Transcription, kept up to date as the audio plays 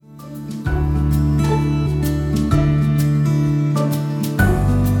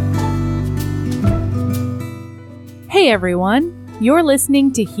Hey everyone, you're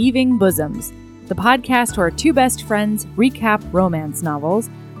listening to Heaving Bosoms, the podcast where two best friends recap romance novels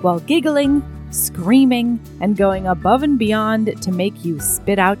while giggling, screaming, and going above and beyond to make you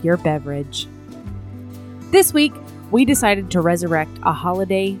spit out your beverage. This week, we decided to resurrect a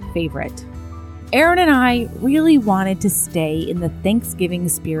holiday favorite. Aaron and I really wanted to stay in the Thanksgiving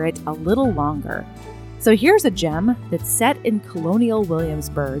spirit a little longer. So here's a gem that's set in colonial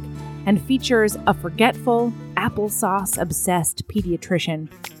Williamsburg and features a forgetful, applesauce-obsessed pediatrician,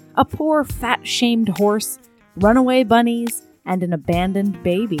 a poor fat-shamed horse, runaway bunnies, and an abandoned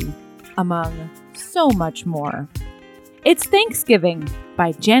baby, among so much more. It's Thanksgiving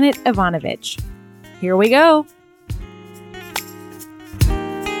by Janet Evanovich. Here we go.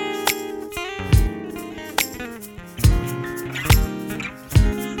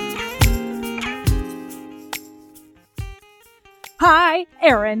 Hi,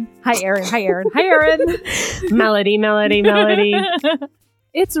 Aaron. Hi, Aaron. Hi, Aaron. Hi, Aaron. Melody.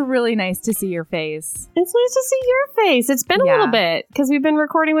 It's really nice to see your face. It's nice to see your face. It's been a little bit because we've been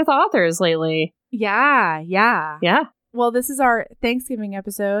recording with authors lately. Yeah. Yeah. Well, this is our Thanksgiving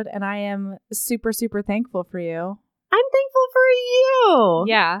episode, and I am super, super thankful for you. I'm thankful for you.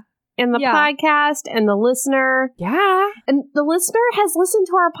 Yeah. And the podcast and the listener. Yeah. And the listener has listened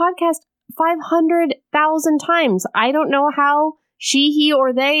to our podcast 500,000 times. I don't know how she, he,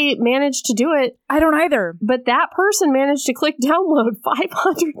 or they managed to do it. I don't either. But that person managed to click download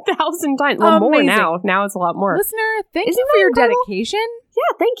 500,000 times. Well, more now. Now it's a lot more. Listener, thank you for your dedication.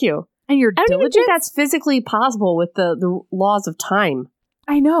 Yeah, thank you. And your I don't diligence. even think that's physically possible with the laws of time.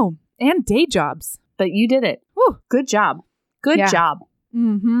 I know. And day jobs. But you did it. Whew. Good job. Good job.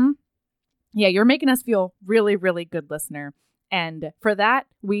 Mm-hmm. Yeah, you're making us feel really, really good, listener. And for that,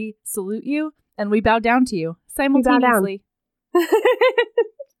 we salute you and we bow down to you simultaneously.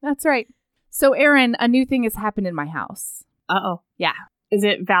 That's right. So, Aaron, a new thing has happened in my house. Uh-oh. Yeah. Is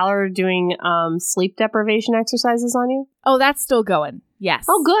it Valor doing sleep deprivation exercises on you? Oh, that's still going. Yes.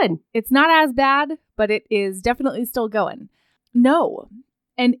 Oh, good. It's not as bad, but it is definitely still going. No.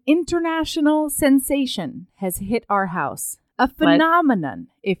 An international sensation has hit our house. A phenomenon,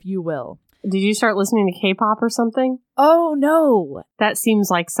 if you will. Did you start listening to K-pop or something? Oh, no. That seems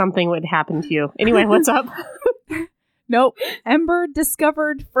like something would happen to you. Anyway, what's up? Nope. Ember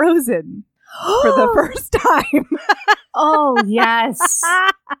discovered Frozen for the first time. Oh, yes.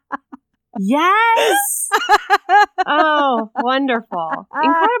 Yes. Oh, wonderful.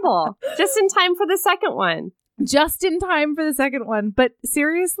 Incredible. Just in time for the second one. Just in time for the second one. But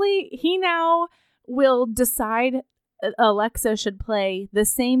seriously, he now will decide Alexa should play the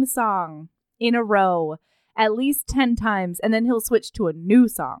same song in a row at least 10 times, and then he'll switch to a new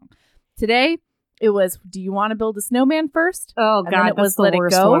song. Today, it was, do you want to build a snowman first? Oh, God, it was, that's the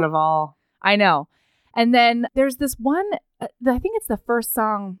worst one of all. I know. And then there's this one, I think it's the first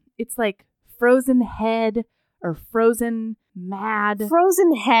song. It's like Frozen Head or Frozen Mad.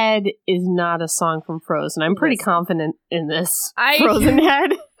 Frozen Head is not a song from Frozen. I'm pretty confident in this. Frozen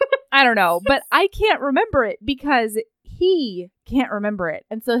Head. I don't know, but I can't remember it because he can't remember it.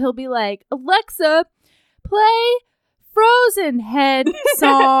 And so he'll be like, Alexa, play Frozen Head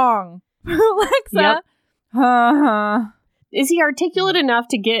song. Alexa. Yep. Is he articulate enough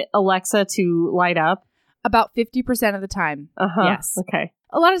to get Alexa to light up? About 50% of the time. Yes. Okay.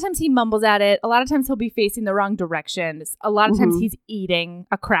 A lot of times he mumbles at it. A lot of times he'll be facing the wrong direction. A lot of times he's eating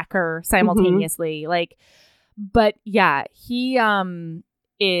a cracker simultaneously. But yeah, he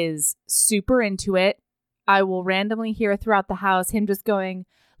is super into it. I will randomly hear throughout the house him just going,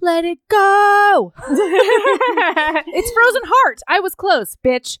 let it go. It's Frozen Heart. I was close,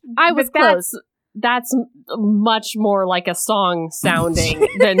 bitch. I was close. That's much more like a song sounding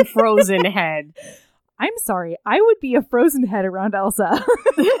than Frozen Head. I'm sorry. I would be a Frozen Head around Elsa.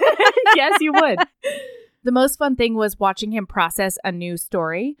 Yes, you would. The most fun thing was watching him process a new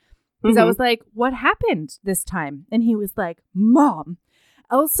story. Because I was like, what happened this time? And he was like, Mom,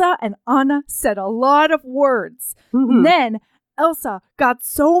 Elsa and Anna said a lot of words. And then Elsa got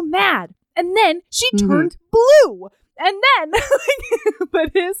so mad. And then she turned blue. And then,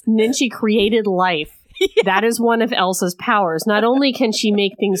 and then she created life. Yeah. That is one of Elsa's powers. Not only can she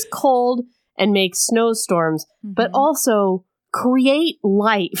make things cold and make snowstorms, but also create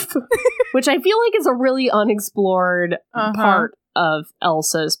life, which I feel like is a really unexplored part of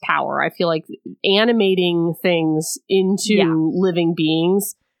Elsa's power. I feel like animating things into living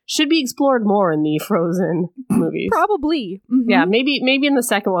beings should be explored more in the Frozen movies. Probably. Yeah, maybe in the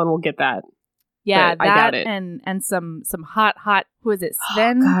second one we'll get that. Yeah, I doubt it. And some hot, who is it,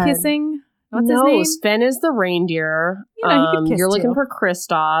 Sven kissing? What's his name? Sven is the reindeer. You know, he could kiss you're looking too. for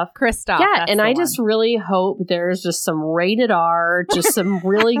Kristoff. Kristoff. Yeah, that's and the I one. just really hope there's just some rated R, just some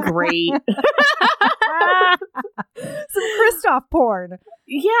really great. Some Kristoff porn.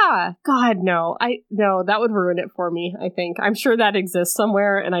 Yeah, God, no. No, that would ruin it for me, I think. I'm sure that exists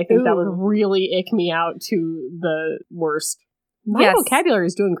somewhere, and I think that would Ooh. really ick me out to the worst. My Yes. vocabulary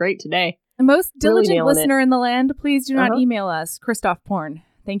is doing great today. The most Really diligent nailing listener in the land, please do not Uh-huh. email us Kristoff porn.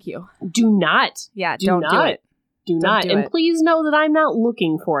 Thank you. Do not. Yeah, Do don't not. do it. Do Don't not. do And it. please know that I'm not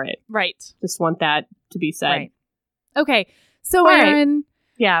looking for it. Right. Just want that to be said. Right. Okay. So, All right. Aaron,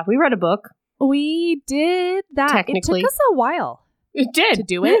 Yeah, we read a book. we did that. Technically. It took us a while It did. to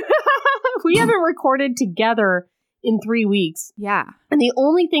do it. We haven't recorded together in 3 weeks. Yeah. And the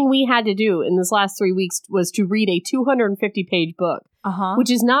only thing we had to do in this last 3 weeks was to read a 250-page book, Uh-huh. which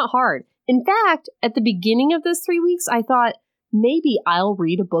is not hard. In fact, at the beginning of this 3 weeks, I thought, maybe I'll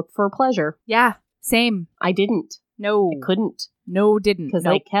read a book for pleasure. Yeah. Same. I didn't. No. I couldn't. No, didn't. Because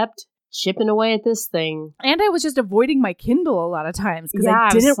Nope. I kept chipping away at this thing. And I was just avoiding my Kindle a lot of times because Yeah, I I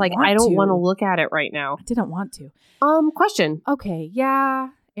didn't was like, want I don't to. want to look at it right now. I didn't want to. Question. Okay. Yeah.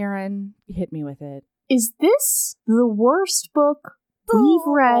 Aaron, hit me with it. Is this the worst book we've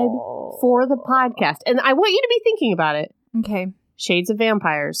read for the podcast? And I want you to be thinking about it. Okay. Shades of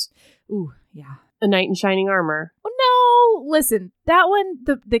Vampires. Ooh, yeah. A Knight in Shining Armor. Oh, no. Listen, that one,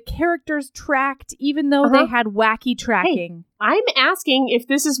 the characters tracked, even though they Uh-huh. had wacky tracking. I'm asking if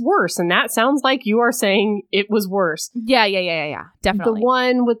this is worse, and that sounds like you are saying it was worse. Yeah. Definitely. The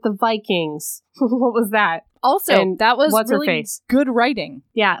one with the Vikings. What was that? Also, And that was what's her really face? good writing.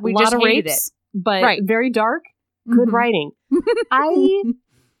 Yeah, We a lot just of hated rapes, but Right. very dark. Good Mhm. writing. I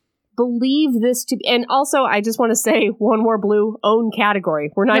believe this to be, and also I just want to say one more blue own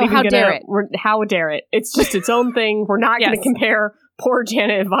category. We're not No, even how gonna. dare it. How dare it? It's just its own thing. We're not going Yes. to compare poor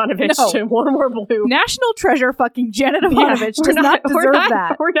Janet Ivanovich No. to one more blue. National treasure fucking Janet Ivanovich Yeah, does not deserve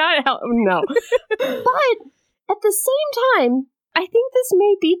that. We're not. No. But at the same time, I think this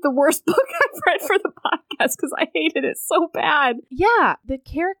may be the worst book I've read for the podcast because I hated it so bad. Yeah, the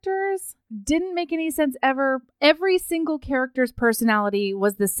characters didn't make any sense ever. Every single character's personality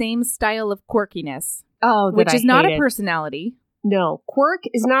was the same style of quirkiness, Oh, which is not a personality. No, quirk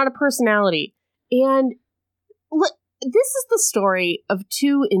is not a personality. And this is the story of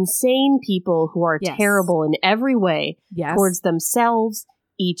two insane people who are Yes. terrible in every way Yes. towards themselves,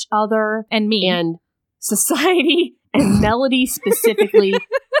 each other, and me. and society, and Melody specifically.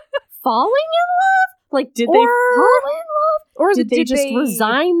 Falling in love? Like, did they fall in love? Or Did they just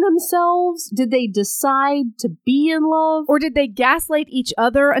resign themselves? Did they decide to be in love? Or did they gaslight each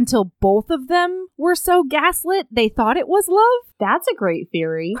other until both of them were so gaslit they thought it was love? That's a great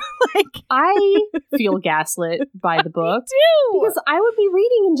theory. Like, I feel gaslit by the book. too. Because I would be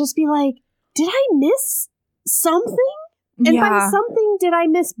reading and just be like, did I miss something? And by something, did I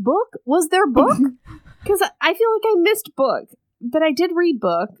miss book? Was there book? Because I feel like I missed book. But I did read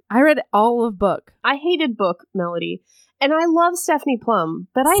book. I read all of book. I hated book, Melody. And I love Stephanie Plum,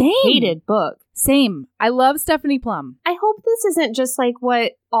 but I Same. hated book. Same. I love Stephanie Plum. I hope this isn't just like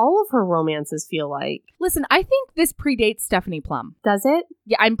what all of her romances feel like. Listen, I think this predates Stephanie Plum. Does it?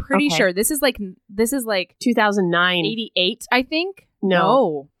 Yeah, I'm pretty Okay. sure. This is like 2009. 88, I think.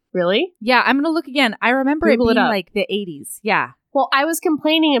 No. Really? Yeah, I'm going to look again. I remember Google it it being up. like the 80s. Yeah. Well, I was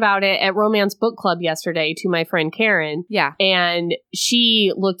complaining about it at Romance Book Club yesterday to my friend Karen, Yeah. and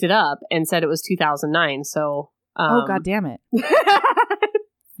she looked it up and said it was 2009. So, Oh, God damn it.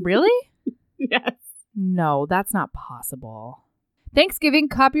 Really? Yes. No, that's not possible. Thanksgiving,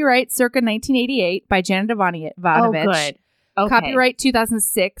 copyright circa 1988 by Janet Ivanovich. Oh, good. Okay. Copyright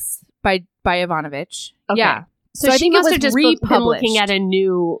 2006 by Ivanovich. Okay. Yeah. So I she think it must was have just been republished. looking at a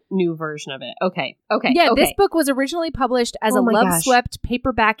new version of it. Okay. Okay. Yeah, okay. this book was originally published as Oh a my Love gosh. Swept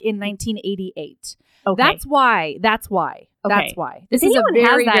paperback in 1988. Okay. That's why. Okay. That's why. This if is a anyone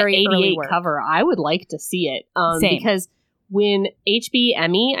very, has that very early 88 work. cover, I would like to see it. Same. Because when HB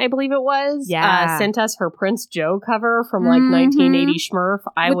Emmy, I believe it was, Yeah. sent us her Prince Joe cover from like Mhm. 1980 Smurf,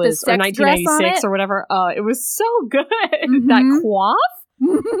 I With the was, or sex dress on 1996 it. or whatever. It was so good. Mhm. That quaff.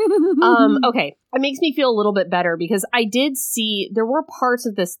 Okay. It makes me feel a little bit better because I did see there were parts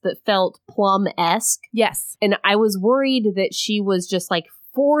of this that felt Plum-esque, Yes. and I was worried that she was just like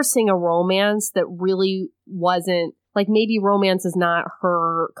forcing a romance that really wasn't, like, maybe romance is not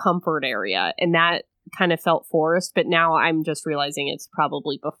her comfort area, and that kind of felt forced, but now I'm just realizing it's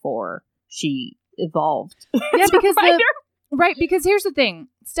probably before she evolved. Yeah, as a because writer. because here's the thing.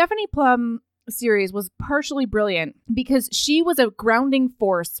 Stephanie Plum series was partially brilliant because she was a grounding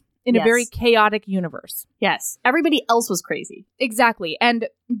force in a Yes. very chaotic universe. Yes, everybody else was crazy. Exactly. And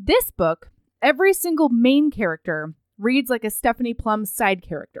this book every single main character reads like a Stephanie Plum side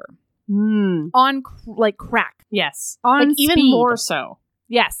character. On crack. Yes. On like, even speed. more so.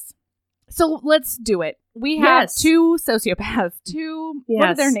 Yes. So let's do it. We have two sociopaths. What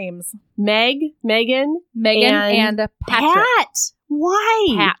are their names? Megan, and Patrick. Pat.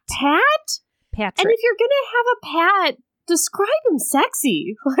 Why? Patrick. And if you're gonna have a Pat, describe him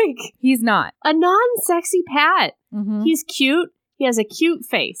sexy. Like, he's not a non-sexy Pat. Mm-hmm. He's cute. He has a cute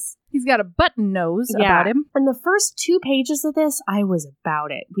face. He's got a button nose about him. And the first 2 pages of this, I was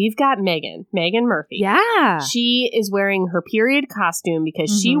about it. We've got Megan Murphy. Yeah. She is wearing her period costume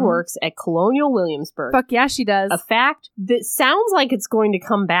because she works at Colonial Williamsburg. Fuck yeah, she does. A fact that sounds like it's going to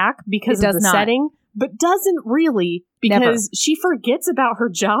come back because of the setting, but doesn't really, because she forgets about her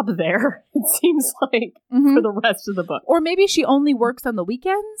job there, it seems like, for the rest of the book. Or maybe she only works on the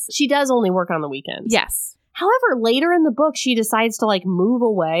weekends? She does only work on the weekends. Yes. However, later in the book, she decides to, like, move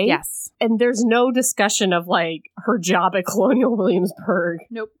away. Yes. And there's no discussion of, like, her job at Colonial Williamsburg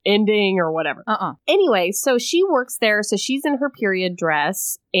ending or whatever. Anyway, so she works there. So she's in her period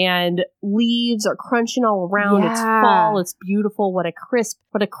dress and leaves are crunching all around. Yeah. It's fall. It's beautiful. What a crisp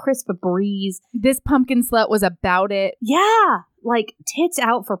breeze. This pumpkin slut was about it. Yeah. Like, tits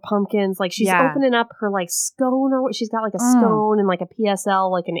out for pumpkins. Like, she's opening up her, like, scone or what. She's got, like, a scone and, like, a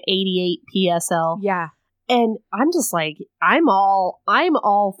PSL, like an 88 PSL. Yeah. And I'm just like, I'm all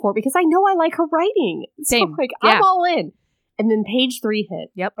for it because I know I like her writing. Same. So, like, I'm all in. And then page 3 hit.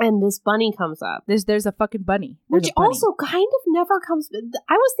 Yep. And this bunny comes up. There's a fucking bunny. Which also kind of never comes.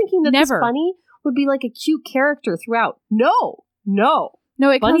 I was thinking that this bunny would be like a cute character throughout. No,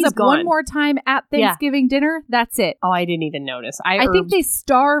 it Bunny's comes up gone. one more time at Thanksgiving dinner. That's it. Oh, I didn't even notice. I think they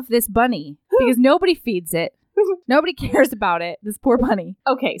starve this bunny because nobody feeds it. Nobody cares about it. This poor bunny.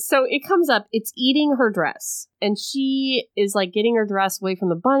 Okay, so it comes up. It's eating her dress. And she is like getting her dress away from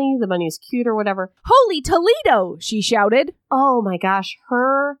the bunny. The bunny is cute or whatever. Holy Toledo, she shouted. Oh my gosh.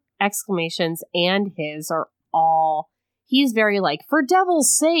 Her exclamations and his are all... He's very like, for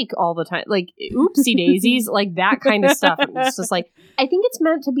devil's sake all the time. Like, oopsie daisies, like that kind of stuff. And it's just like, I think it's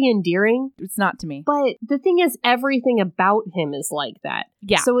meant to be endearing. It's not to me. But the thing is, everything about him is like that.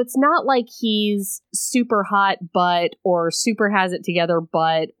 Yeah. So it's not like he's super hot but, or super has it together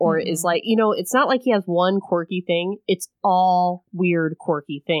but, or is like, you know, it's not like he has one quirky thing. It's all weird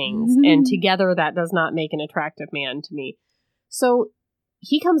quirky things. And together that does not make an attractive man to me. So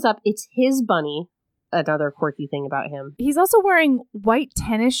he comes up, it's his bunny. Another quirky thing about him. He's also wearing white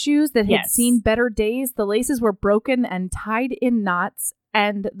tennis shoes that had seen better days. The laces were broken and tied in knots,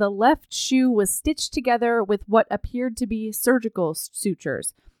 and the left shoe was stitched together with what appeared to be surgical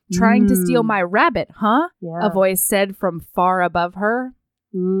sutures. Trying to steal my rabbit, huh? Yeah. A voice said from far above her.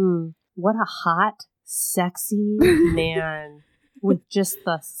 What a hot, sexy man with just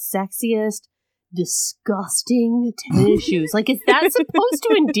the sexiest, disgusting tennis shoes. Like, is that supposed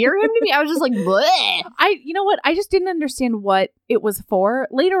to endear him to me? I was just like, bleh. You know what? I just didn't understand what it was for.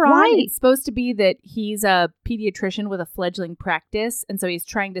 Later on, it's supposed to be that he's a pediatrician with a fledgling practice, and so he's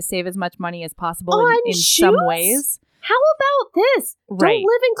trying to save as much money as possible in some ways. How about this? Don't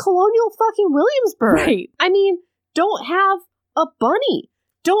live in Colonial fucking Williamsburg. Right. I mean, don't have a bunny.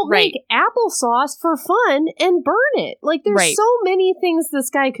 Don't make applesauce for fun and burn it. Like, there's so many things this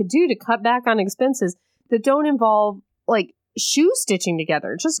guy could do to cut back on expenses that don't involve, like, shoe stitching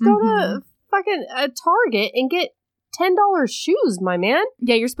together. Just go to fucking a Target and get $10 shoes, my man.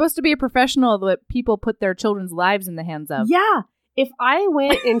 Yeah, you're supposed to be a professional that people put their children's lives in the hands of. Yeah. If I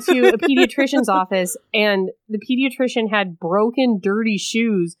went into a pediatrician's office and the pediatrician had broken, dirty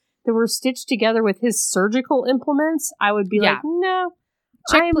shoes that were stitched together with his surgical implements, I would be like, no.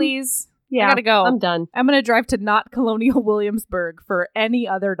 Check, please. Yeah, I gotta go. I'm done. I'm gonna drive to not Colonial Williamsburg for any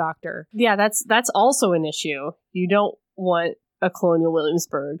other doctor. Yeah, that's also an issue. You don't want a Colonial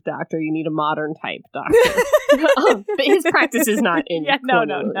Williamsburg doctor. You need a modern type doctor. But his practice is not in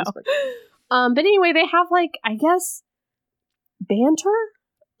Colonial Williamsburg. But anyway, they have, like, I guess, banter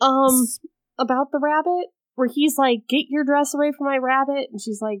about the rabbit, where he's like, get your dress away from my rabbit, and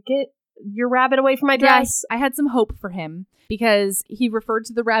she's like, get your rabbit away from my dress. I had some hope for him because he referred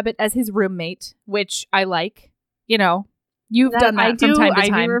to the rabbit as his roommate, which I like. You know, you've done that from time to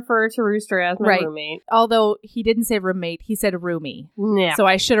time. I do refer to Rooster as my roommate. Although he didn't say roommate, he said roomie. Yeah. So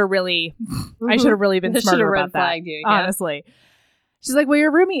I should have really been smarter about that. You, honestly. She's like, well,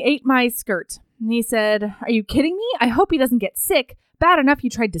 your roomie ate my skirt. And he said, are you kidding me? I hope he doesn't get sick. Bad enough you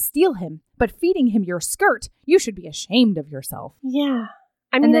tried to steal him, but feeding him your skirt, you should be ashamed of yourself. Yeah.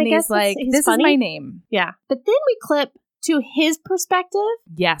 I mean, I guess he's like, this is my name. Yeah. But then we clip to his perspective.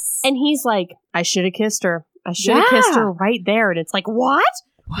 Yes. And he's like, I should have kissed her. I should have kissed her right there. And it's like, what?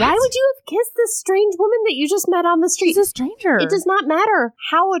 Why would you have kissed this strange woman that you just met on the street? She's a stranger. It does not matter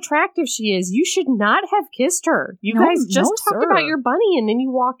how attractive she is. You should not have kissed her. You guys just talked about your bunny and then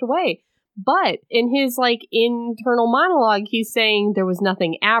you walked away. But in his internal monologue, he's saying there was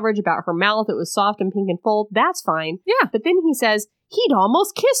nothing average about her mouth. It was soft and pink and full. That's fine. Yeah. But then he says he'd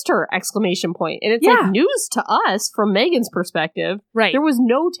almost kissed her! ! And it's like news to us from Megan's perspective. Right. There was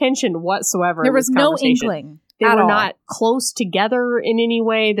no tension whatsoever. There was in this no conversation. inkling. They at were all. not close together in any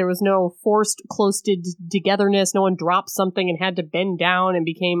way. There was no forced close togetherness. No one dropped something and had to bend down and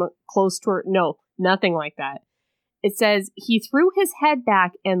became close to her. No, nothing like that. It says he threw his head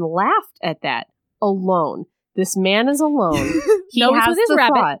back and laughed at that. Alone. This man is alone. He no, he's has with his the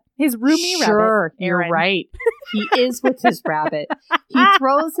rabbit. thought. His roomy rabbit. Sure, Aaron. you're right. He is with his rabbit. He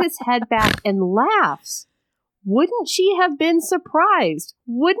throws his head back and laughs. Wouldn't she have been surprised?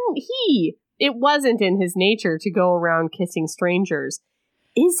 Wouldn't he? It wasn't in his nature to go around kissing strangers.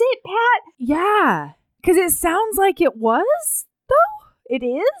 Is it, Pat? Yeah. Because it sounds like it was, though. It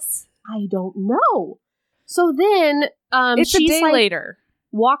is? I don't know. So then it's she's a day later.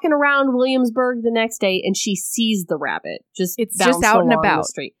 Walking around Williamsburg the next day, and she sees the rabbit just out and about the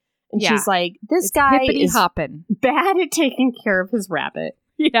street. And she's like, this guy is hopping. bad at taking care of his rabbit.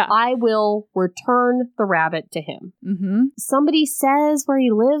 Yeah. I will return the rabbit to him. Mm-hmm. Somebody says where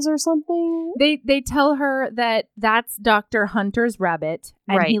he lives or something. They tell her that that's Dr. Hunter's rabbit,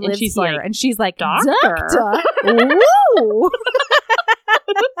 and he lives she's here. And she's like, Doctor? Whoa!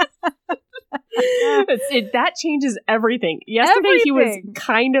 That changes everything. Yesterday he was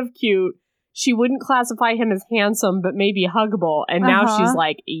kind of cute. She wouldn't classify him as handsome, but maybe huggable. And now she's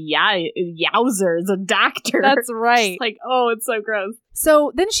like, yowzers, a doctor. That's right. She's like, oh, it's so gross.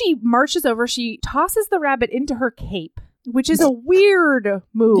 So then she marches over. She tosses the rabbit into her cape, which is a weird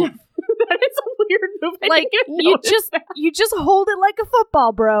move. That is a weird move. Like, you just hold it like a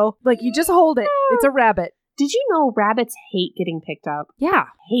football, bro. Like, you just hold it. It's a rabbit. Did you know rabbits hate getting picked up? Yeah.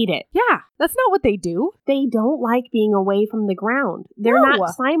 Hate it. Yeah. That's not what they do. They don't like being away from the ground. They're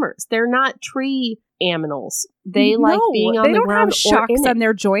not climbers. They're not tree aminals. They like being on the ground. They don't have shocks on it.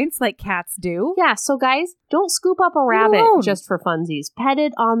 their joints like cats do. Yeah, so guys, don't scoop up a rabbit just for funsies. Pet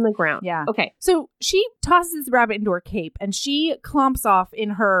it on the ground. Yeah. Okay. So she tosses the rabbit into her cape and she clomps off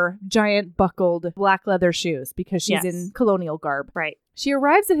in her giant buckled black leather shoes because she's in colonial garb. Right. She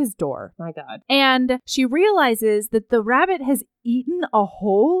arrives at his door. My God. And she realizes that the rabbit has eaten a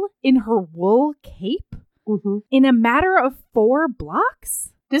hole in her wool cape in a matter of 4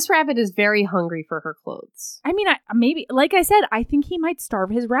 blocks. This rabbit is very hungry for her clothes. I mean, maybe, like I said, I think he might starve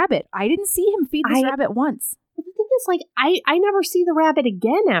his rabbit. I didn't see him feed this rabbit once. Well, the thing is, I never see the rabbit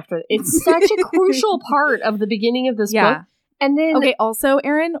again after. It's such a crucial part of the beginning of this book. And then... Okay, also,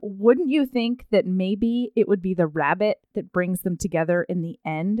 Erin, wouldn't you think that maybe it would be the rabbit that brings them together in the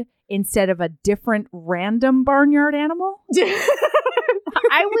end instead of a different random barnyard animal?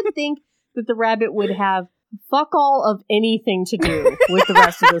 I would think that the rabbit would have fuck all of anything to do with the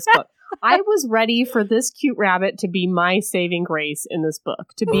rest of this book. I was ready for this cute rabbit to be my saving grace in this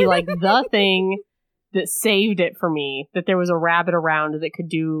book, to be like the thing that saved it for me, that there was a rabbit around that could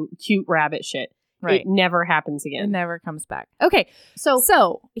do cute rabbit shit. Right. It never happens again. It never comes back. Okay,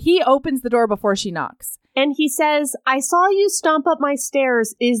 so he opens the door before she knocks. And he says, I saw you stomp up my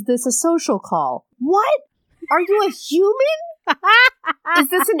stairs. Is this a social call? What? Are you a human? Is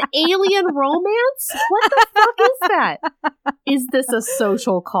this an alien romance? What the fuck is that? Is this a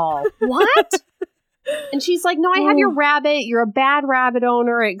social call? What? And she's like, no, I have your rabbit. You're a bad rabbit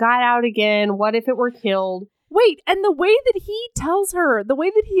owner. It got out again. What if it were killed? Wait, and the way that he tells her, the way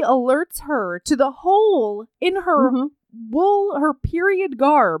that he alerts her to the hole in her wool, her period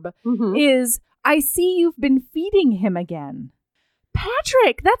garb, is, I see you've been feeding him again.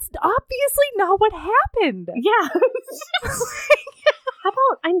 Patrick, that's obviously not what happened. Yeah. How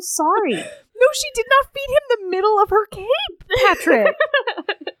about, I'm sorry. No, she did not feed him the middle of her cape, Patrick.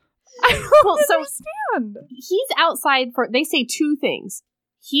 I don't understand. He's outside they say 2 things.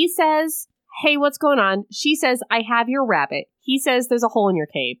 He says, hey, what's going on? She says, I have your rabbit. He says, there's a hole in your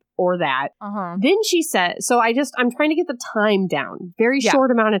cape, or that. Then she says, I'm trying to get the time down. Very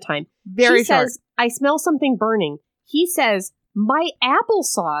short amount of time. She says, I smell something burning. He says, my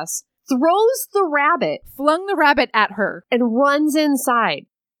applesauce, throws the rabbit. Flung the rabbit at her. And runs inside.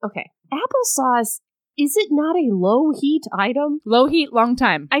 Okay. Applesauce, is it not a low heat item? Low heat, long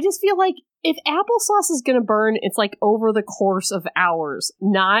time. I just feel like if applesauce is going to burn, it's like over the course of hours,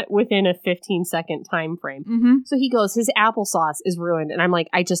 not within a 15-second time frame. So he goes, his applesauce is ruined. And I'm like,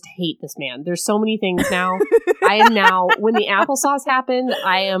 I just hate this man. There's so many things now. I am now, when the applesauce happened,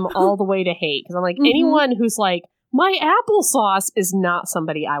 I am all the way to hate. Because I'm like, anyone who's like, My applesauce is not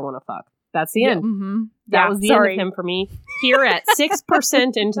somebody I want to fuck. That's the end. Mm-hmm. That was the end of him for me. Here at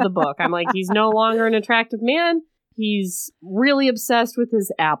 6% into the book, I'm like, he's no longer an attractive man. He's really obsessed with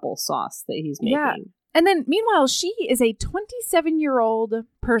his applesauce that he's making. Yeah. And then, meanwhile, she is a 27-year-old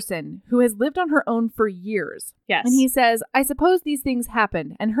person who has lived on her own for years. Yes. And he says, I suppose these things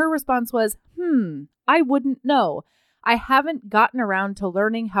happen. And her response was, I wouldn't know. I haven't gotten around to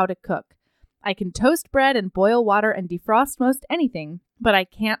learning how to cook. I can toast bread and boil water and defrost most anything, but I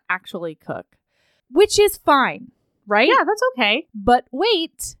can't actually cook. Which is fine, right? Yeah, that's okay. But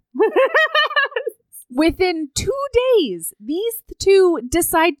wait. Within 2 days, these two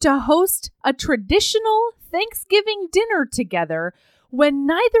decide to host a traditional Thanksgiving dinner together when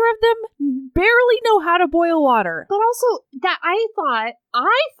neither of them barely know how to boil water. But also, that I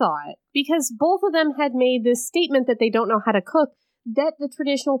thought, because both of them had made this statement that they don't know how to cook, that the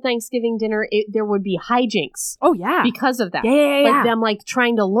traditional Thanksgiving dinner, there would be hijinks. Oh, yeah. Because of that. Yeah. Like them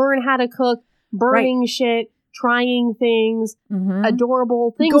trying to learn how to cook, burning shit, trying things,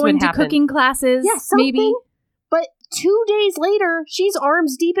 adorable things going would to happen. Cooking classes, yeah, something. maybe. But 2 days later, she's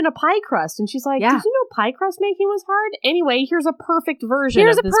arms deep in a pie crust, and she's like, "Did you know pie crust making was hard?" Anyway, here's a perfect version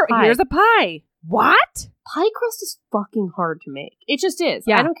of this pie. Here's a pie. What? Pie crust is fucking hard to make. It just is.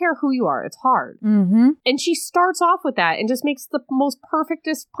 Yeah. I don't care who you are. It's hard. Mm-hmm. And she starts off with that and just makes the most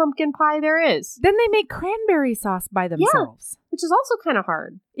perfectest pumpkin pie there is. Then they make cranberry sauce by themselves. Yeah, which is also kind of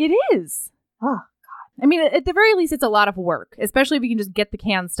hard. It is. Oh, I mean, at the very least, it's a lot of work, especially if you can just get the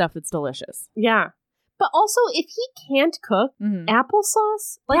canned stuff that's delicious. yeah. But also, if he can't cook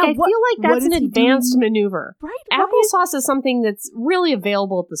applesauce, I feel like what that's an advanced maneuver. Right? Applesauce is something that's really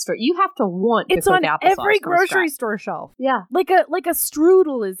available at the store. You have to want to cook applesauce. It's on every grocery store shelf. Yeah. Like a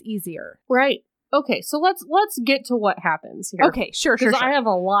strudel is easier. Right. Okay, so let's get to what happens here. Okay, sure. Because I have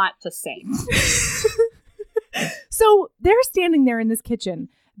a lot to say. So they're standing there in this kitchen,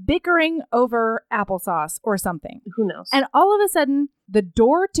 bickering over applesauce or something. Who knows? And all of a sudden, the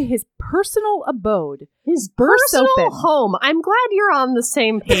door to his personal abode, his bursts personal open. home. I'm glad you're on the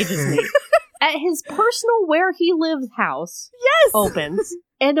same page as me. At his personal where he lives house opens,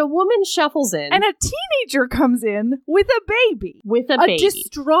 and a woman shuffles in. And a teenager comes in with a baby. A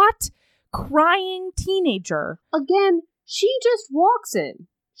distraught, crying teenager. Again, she just walks in.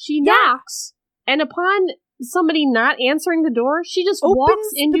 She knocks, and upon somebody not answering the door, she just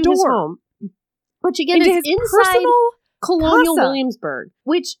walks into his home. Which again is inside Colonial casa. Williamsburg,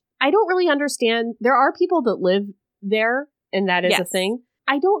 which I don't really understand. There are people that live there, and that is a thing.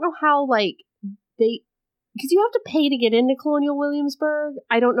 I don't know how, because you have to pay to get into Colonial Williamsburg.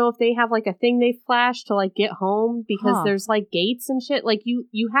 I don't know if they have a thing they flash to get home, because there's gates and shit.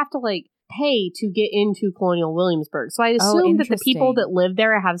 You have to pay to get into Colonial Williamsburg. So I assume that the people that live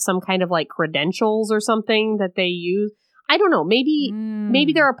there have some kind of credentials or something that they use. I don't know.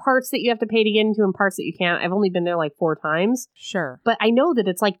 Maybe there are parts that you have to pay to get into and parts that you can't. I've only been there 4 times. Sure. But I know that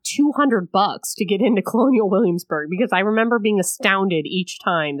it's $200 to get into Colonial Williamsburg, because I remember being astounded each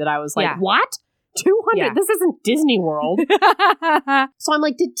time that I was like, what? 200? Yeah. This isn't Disney World. So I'm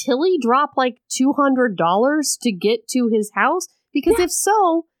like, did Tilly drop $200 to get to his house? Because if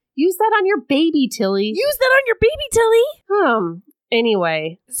so, use that on your baby, Tilly. Use that on your baby, Tilly.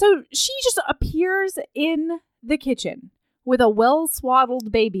 Anyway. So she just appears in the kitchen with a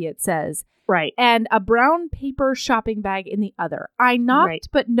well-swaddled baby, it says. Right. And a brown paper shopping bag in the other. I knocked,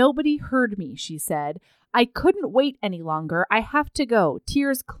 but nobody heard me, she said. I couldn't wait any longer. I have to go.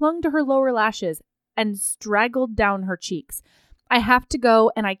 Tears clung to her lower lashes and straggled down her cheeks. I have to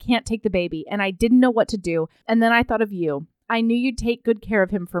go, and I can't take the baby, and I didn't know what to do. And then I thought of you. I knew you'd take good care of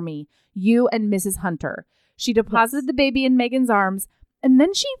him for me, you and Mrs. Hunter. She deposited the baby in Megan's arms, and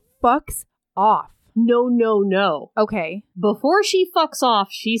then she fucks off. No. Okay. Before she fucks off,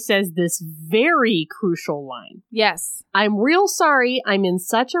 she says this very crucial line. Yes. I'm real sorry. I'm in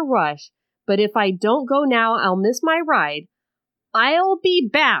such a rush. But if I don't go now, I'll miss my ride. I'll be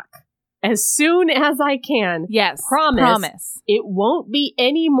back as soon as I can. Yes. Promise. It won't be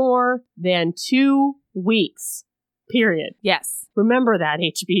any more than 2 weeks. Period. Yes. Remember that,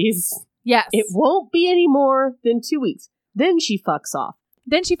 HBs. Yes. It won't be any more than 2 weeks. Then she fucks off.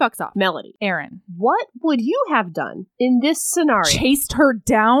 Melody. Aaron. What would you have done in this scenario? Chased her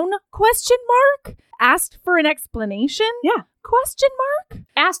down? ? Asked for an explanation? Yeah. ?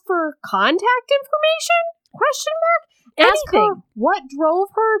 Asked for contact information? ? Anything. Ask her what drove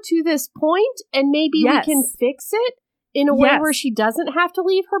her to this point, and maybe we can fix it in a way where she doesn't have to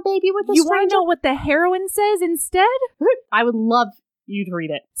leave her baby with a stranger. You want to know what the heroine says instead? I would love you to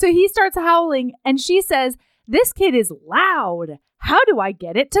read it. So he starts howling, and she says, this kid is loud. How do I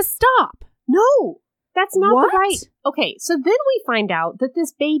get it to stop? No. That's not What? the right. Okay, so then we find out that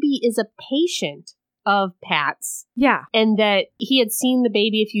this baby is a patient of Pat's Yeah. and that he had seen the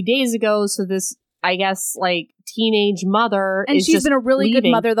baby a few days ago. So this, I guess, like teenage mother And is she's just been a really good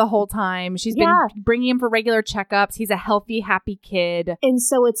leaving. mother the whole time. She's Yeah. been bringing him for regular checkups. He's a healthy, happy kid. And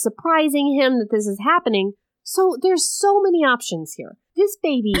so it's surprising him that this is happening. So there's so many options here. This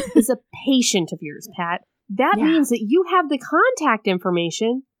baby is a patient of yours, Pat. That Yeah. means that you have the contact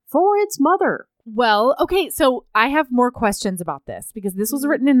information for its mother. Well, okay, so I have more questions about this because this was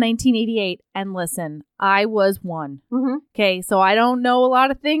written in 1988. And listen, I was one. Mm-hmm. Okay, so I don't know a lot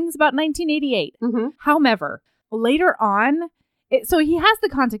of things about 1988. Mm-hmm. However, later on, so he has the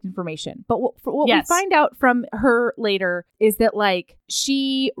contact information, but what Yes. we find out from her later is that like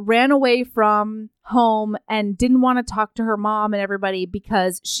she ran away from home and didn't want to talk to her mom and everybody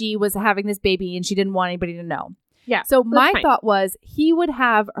because she was having this baby and she didn't want anybody to know. Yeah. So that's my fine. thought was he would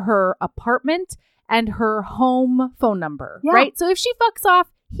have her apartment and her home phone number, Yeah. right? So if she fucks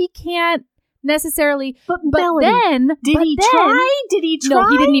off, he can't necessarily. But But Melody, then did he try? Did he try? No,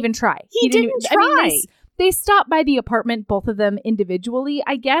 he didn't even try. He didn't I mean, try. they stopped by the apartment, both of them individually,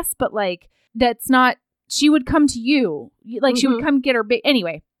 I guess, but like that's not. She would come to you, like she would come get her.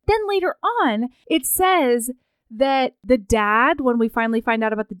 Anyway, then later on, it says that the dad, when we finally find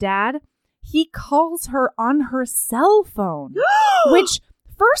out about the dad, he calls her on her cell phone, which,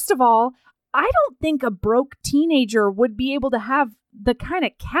 first of all, I don't think a broke teenager would be able to have the kind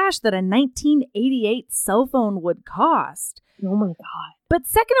of cash that a 1988 cell phone would cost. Oh my God. But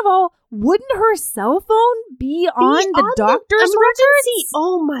second of all, wouldn't her cell phone be on the doctor's emergency? records?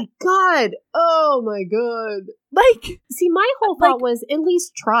 Oh my God. Oh my God. Like, See, my whole Like- thought was at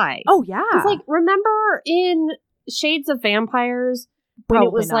least try. oh yeah. It's like, remember in Shades of Vampires when it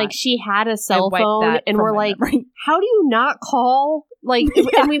Probably was not. like she had a I cell wiped phone that and from we're my like, memory. how do you not call? Like,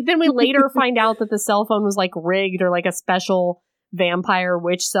 Yeah. and then we later find out that the cell phone was like rigged or like a special vampire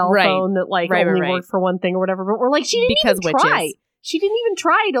witch cell Right. phone that like Right, only right, right. worked for one thing or whatever. But we're like, she didn't Because even try. witches. She didn't even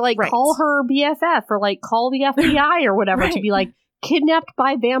try to like Right. call her BFF or like call the FBI or whatever to Right. be like kidnapped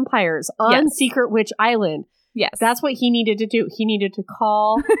by vampires on Yes. Secret Witch Island. Yes. That's what he needed to do. He needed to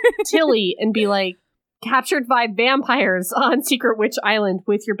call Tilly and be like, captured by vampires on Secret Witch Island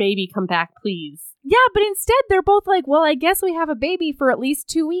with your baby. Come back, please. yeah, but instead they're both like, well, I guess we have a baby for at least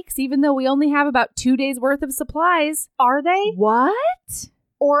 2 weeks, even though we only have about 2 days worth of supplies. Are they? What?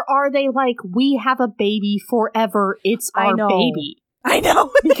 Or are they like, we have a baby forever. It's I our know. baby. I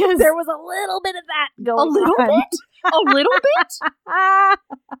know. Because there was a little bit of that going a little on. bit? A little bit?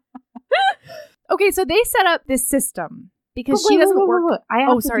 Okay, so they set up this system because But she wait, doesn't wait, work. wait, wait. I have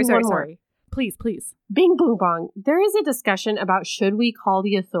Oh, to sorry, do sorry, one more. sorry. Please. Bing boom bong. There is a discussion about should we call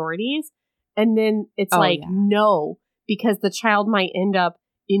the authorities? And then it's Oh, like, yeah. no, because the child might end up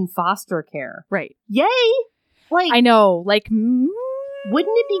in foster care. Right. Yay! Like, I know. Like, wouldn't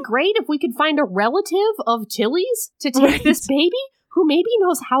it be great if we could find a relative of Tilly's to take Right. this baby who maybe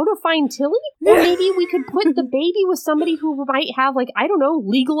knows how to find Tilly? Or maybe we could put the baby with somebody who might have, like, I don't know,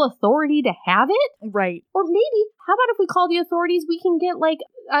 legal authority to have it? right. Or maybe, how about if we call the authorities, we can get, like,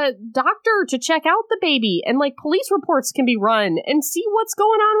 a doctor to check out the baby and, like, police reports can be run and see what's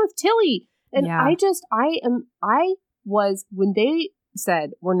going on with Tilly. And Yeah. I was, when they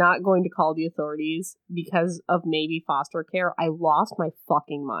said we're not going to call the authorities because of maybe foster care, I lost my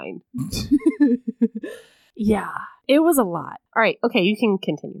fucking mind. Yeah, it was a lot. All right, okay, you can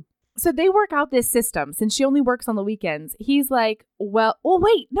continue. So they work out this system since she only works on the weekends. He's like, well, oh,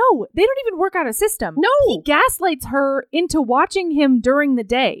 wait, no, they don't even work out a system. No. He gaslights her into watching him during the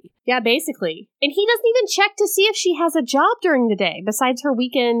day. Yeah, basically. And he doesn't even check to see if she has a job during the day besides her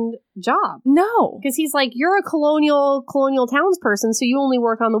weekend job. No. Because he's like, you're a colonial townsperson, so you only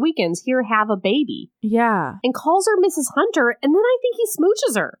work on the weekends. Here, have a baby. Yeah, And calls her Mrs. Hunter, and then I think he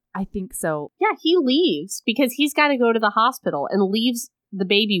smooches her. I think so. Yeah, he leaves because he's got to go to the hospital and leaves the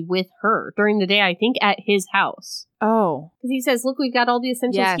baby with her during the day, I think, at his house. Oh, Because he says, look, we've got all the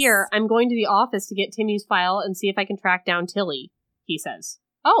essentials Yes. here. I'm going to the office to get Timmy's file and see if I can track down Tilly, he says.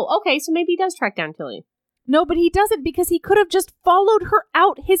 Oh, okay, so maybe he does track down Tilly. no, but he doesn't because he could have just followed her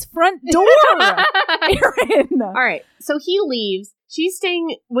out his front door. Aaron. All right, so he leaves. She's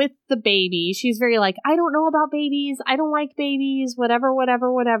staying with the baby. She's very like, I don't know about babies. I don't like babies.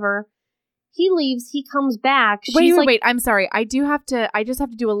 Whatever. He leaves. He comes back. She's Wait. I'm sorry. I just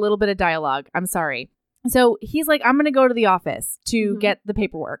have to do a little bit of dialogue. I'm sorry. So he's like, I'm going to go to the office to Mhm. get the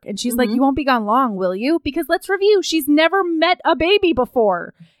paperwork. And she's like, Mhm. you won't be gone long, will you? Because let's review. She's never met a baby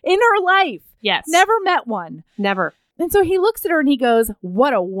before in her life. Yes. Never met one. Never. And so he looks at her and he goes,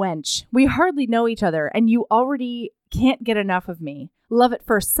 what a wench. We hardly know each other and you already can't get enough of me. Love at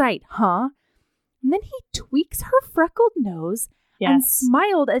first sight, huh? And then he tweaks her freckled nose and Yes.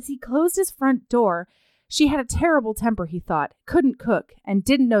 smiled as he closed his front door. She had a terrible temper, he thought, couldn't cook, and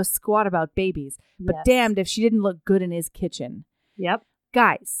didn't know squat about babies, but Yes. damned if she didn't look good in his kitchen. Yep.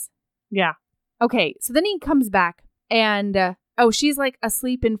 Guys. Yeah. Okay, so then he comes back and, she's like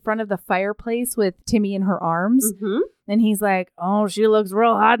asleep in front of the fireplace with Timmy in her arms. Mm-hmm. And he's like, oh, she looks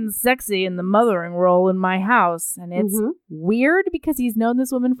real hot and sexy in the mothering role in my house. And it's Mhm. weird because he's known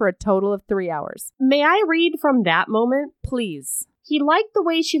this woman for a total of 3 hours. May I read from that moment? Please. He liked the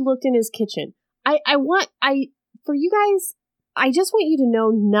way she looked in his kitchen. For you guys, I just want you to know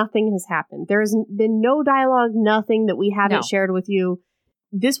nothing has happened. There's been no dialogue, nothing that we haven't No. shared with you.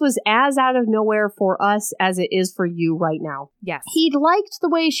 This was as out of nowhere for us as it is for you right now. Yes. He liked the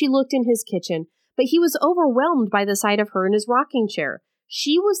way she looked in his kitchen, but he was overwhelmed by the sight of her in his rocking chair.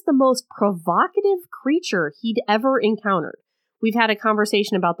 She was the most provocative creature he'd ever encountered. We've had a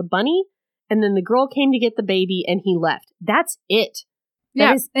conversation about the bunny, and then the girl came to get the baby, and he left. That's it.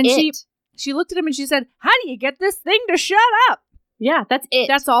 That is and it. she looked at him and she said, how do you get this thing to shut up? Yeah, that's it.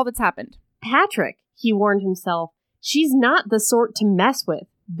 That's all that's happened. Patrick, he warned himself. She's not the sort to mess with.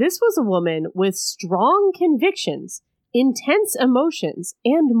 This was a woman with strong convictions, intense emotions,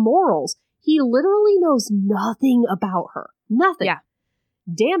 and morals. He literally knows nothing about her. Nothing. Yeah.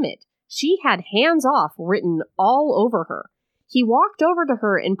 Damn it. She had hands off written all over her. He walked over to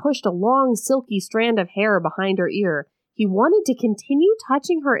her and pushed a long, silky strand of hair behind her ear. He wanted to continue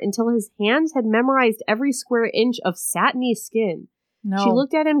touching her until his hands had memorized every square inch of satiny skin. No. She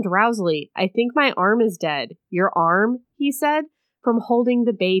looked at him drowsily. I think my arm is dead. Your arm, he said, from holding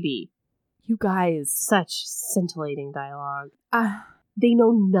the baby. You guys. Such scintillating dialogue. They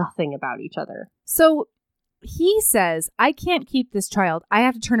know nothing about each other. So he says, I can't keep this child. I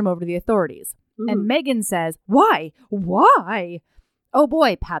have to turn him over to the authorities. And Megan says, why? Why? Oh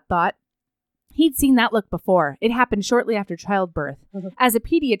boy, Pat thought. He'd seen that look before. It happened shortly after childbirth. As a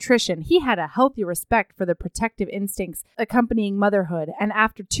pediatrician, he had a healthy respect for the protective instincts accompanying motherhood. And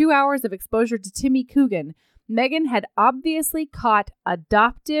after 2 hours of exposure to Timmy Coogan, Megan had obviously caught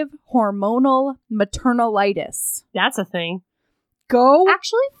adoptive hormonal maternalitis. That's a thing. Go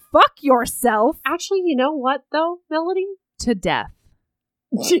Actually, fuck yourself you know what, though, Melody? to death.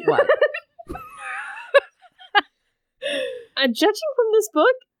 What? Judging from this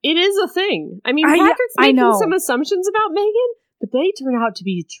book, it is a thing. I mean, I Patrick's making know. some assumptions about Megan, but they turn out to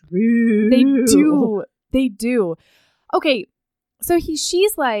be true. They do. They do. Okay, so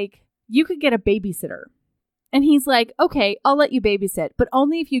she's like, you could get a babysitter. And he's like, okay, I'll let you babysit, but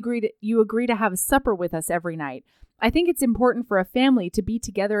only if you agree to have supper with us every night. I think it's important for a family to be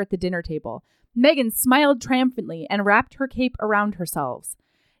together at the dinner table. Megan smiled triumphantly and wrapped her cape around herself.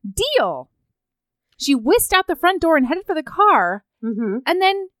 Deal! She whisked out the front door and headed for the car, and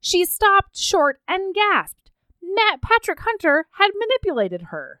then she stopped short and gasped. Patrick Hunter had manipulated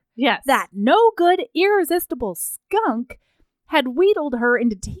her. Yes. That no-good, irresistible skunk had wheedled her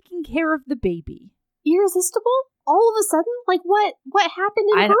into taking care of the baby. Irresistible? All of a sudden? Like, what happened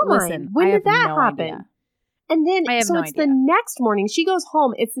in her mind? When did that happen? Idea. And then, I have so no it's idea. the next morning. She goes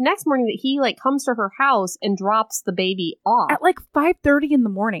home. It's the next morning that he, comes to her house and drops the baby off. At 5:30 in the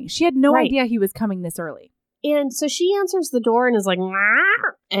morning. She had no Right. idea he was coming this early. And so she answers the door and is like, "Meow."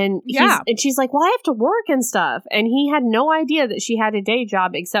 And Yeah. and she's like, well, I have to work and stuff. And he had no idea that she had a day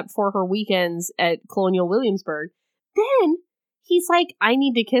job except for her weekends at Colonial Williamsburg. Then he's like, I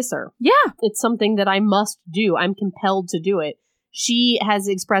need to kiss her. Yeah. It's something that I must do. I'm compelled to do it. She has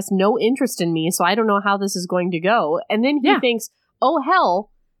expressed no interest in me, so I don't know how this is going to go. And then he thinks, oh, hell,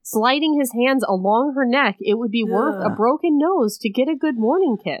 sliding his hands along her neck, it would be worth a broken nose to get a good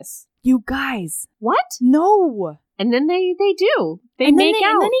morning kiss. You guys. What? No. And then they do. They and make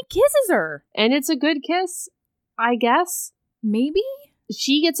out. And then he kisses her. And it's a good kiss, I guess. Maybe?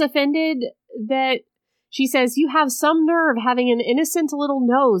 She gets offended that she says, you have some nerve having an innocent little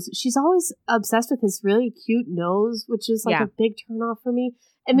nose. She's always obsessed with his really cute nose, which is a big turnoff for me.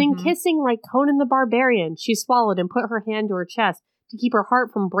 And then kissing like Conan the Barbarian. She swallowed and put her hand to her chest to keep her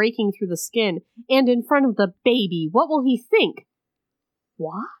heart from breaking through the skin. And in front of the baby. What will he think?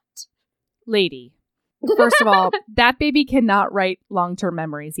 What? Lady. First of all, that baby cannot write long-term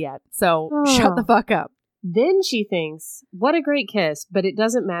memories yet. So shut the fuck up. Then she thinks, what a great kiss, but it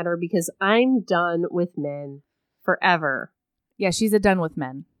doesn't matter because I'm done with men forever. Yeah, she's a done with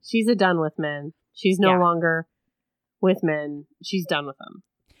men. She's a done with men. She's no longer with men. She's done with them.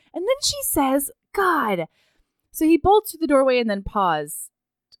 And then she says, God. So he bolts through the doorway and then paused.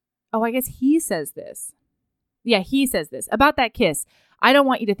 Oh, I guess he says this. Yeah, he says this. About that kiss. I don't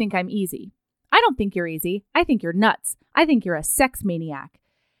want you to think I'm easy. I don't think you're easy. I think you're nuts. I think you're a sex maniac.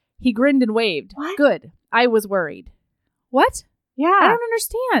 He grinned and waved. What? Good. I was worried. What? Yeah. I don't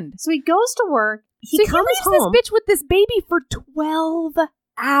understand. So he goes to work. He comes leaves home. this bitch with this baby for 12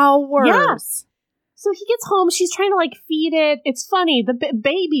 hours. Yeah. So he gets home. She's trying to like feed it. It's funny. The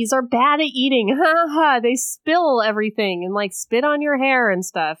babies are bad at eating. Ha ha. They spill everything and like spit on your hair and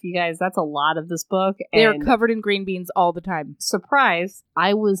stuff. You guys, that's a lot of this book. They're And covered in green beans all the time. surprise,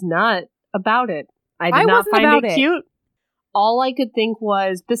 I was not about it. I did not wasn't find about it cute. All I could think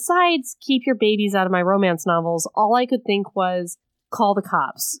was, besides keep your babies out of my romance novels, all I could think was call the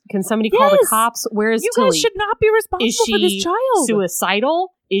cops. Can somebody call the Yes. cops? Where is You Tilly? guys should not be responsible Is for this she child.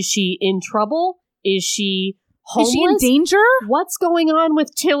 suicidal? Is she in trouble? Is she homeless? Is she in danger? What's going on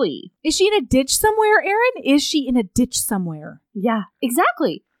with Tilly? Is she in a ditch somewhere, Erin? Is she in a ditch somewhere? Yeah,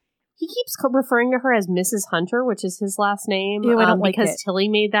 exactly. He keeps referring to her as Mrs. Hunter, which is his last name. Ew, I don't like because it. Tilly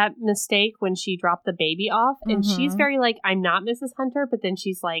made that mistake when she dropped the baby off. And Mhm. she's very like, I'm not Mrs. Hunter. But then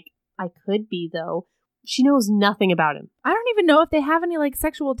she's like, I could be, though. She knows nothing about him. I don't even know if they have any like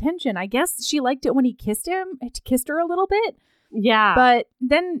sexual tension. I guess she liked it when he kissed her a little bit. Yeah. But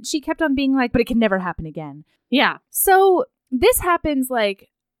then she kept on being like, but it can never happen again. yeah. So this happens like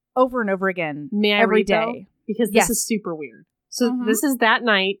over and over again May I every read, though? day. Because this Yes. is super weird. So Mhm. this is that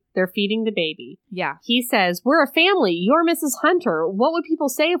night. They're feeding the baby. Yeah. He says, we're a family. You're Mrs. Hunter. What would people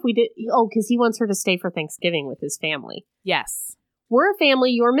say if we did? Oh, because he wants her to stay for Thanksgiving with his family. Yes. We're a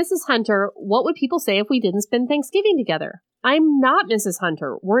family. You're Mrs. Hunter. What would people say if we didn't spend Thanksgiving together? I'm not Mrs.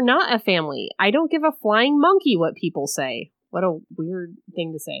 Hunter. We're not a family. I don't give a flying monkey what people say. What a weird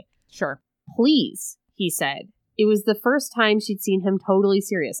thing to say. Sure. Please, he said. It was the first time she'd seen him totally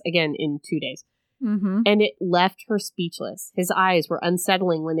serious, again, in 2 days. Mm-hmm. And it left her speechless. His eyes were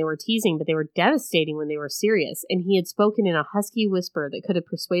unsettling when they were teasing, but they were devastating when they were serious. And he had spoken in a husky whisper that could have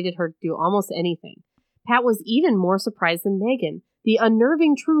persuaded her to do almost anything. Pat was even more surprised than Megan. The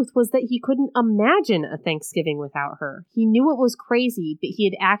unnerving truth was that he couldn't imagine a Thanksgiving without her. He knew it was crazy, but he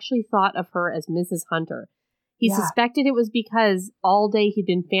had actually thought of her as Mrs. Hunter. He Yeah. suspected it was because all day he'd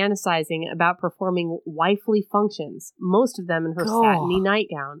been fantasizing about performing wifely functions, most of them in her God. satiny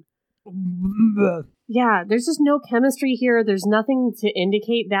nightgown. Yeah, there's just no chemistry here. There's nothing to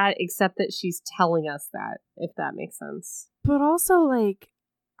indicate that except that she's telling us that, if that makes sense. But also, like,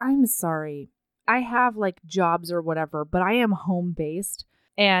 I'm sorry. I have like jobs or whatever, but I am home based.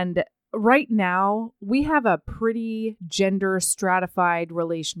 And right now, we have a pretty gender stratified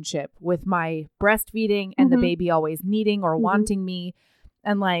relationship with my breastfeeding and the Mhm. baby always needing or Mhm. wanting me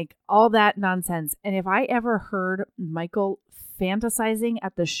and like all that nonsense. And if I ever heard Michael fantasizing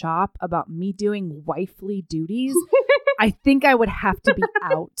at the shop about me doing wifely duties, I think I would have to be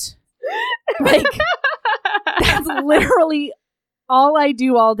out. Like, that's literally all I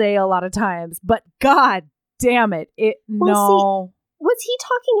do all day a lot of times. But God damn it. Well, Was he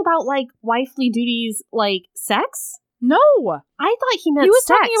talking about, like, wifely duties, like, sex? No. I thought he meant He was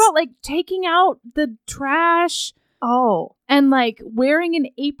sex. talking about like taking out the trash Oh. and like wearing an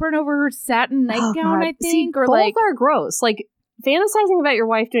apron over her satin nightgown, God. I think. See, or both like, are gross. Like, fantasizing about your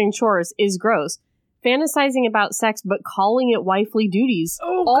wife doing chores is gross. Fantasizing about sex but calling it wifely duties,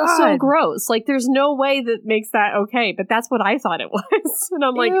 oh, also God. gross. Like, there's no way that makes that okay, but that's what I thought it was. And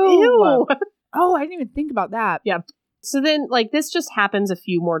I'm like, Ew. ew. Oh, I didn't even think about that. Yeah. So then, like, this just happens a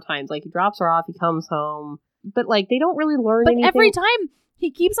few more times. Like, he drops her off, he comes home. But, like, they don't really learn But anything. every time he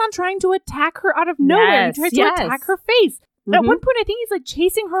keeps on trying to attack her out of nowhere. Yes, He tries yes. to attack her face. At Mhm. one point, I think he's like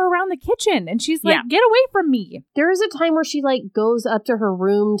chasing her around the kitchen and she's like, Yeah. get away from me. There is a time where she, like, goes up to her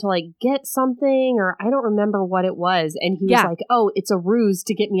room to, like, get something, or I don't remember what it was. And he was Yeah. like, oh, it's a ruse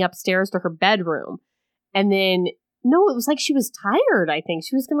to get me upstairs to her bedroom. And then, no, it was like she was tired, I think.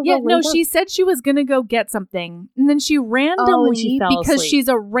 She was going to Yeah, go no, lay down. she said she was going to go get something. And then she randomly, she fell because asleep. she's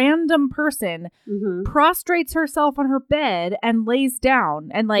a random person, Mhm. prostrates herself on her bed and lays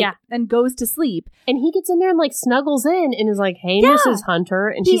down and like Yeah. and goes to sleep. And he gets in there and, like, snuggles in and is like, hey, Yeah. Mrs. Hunter.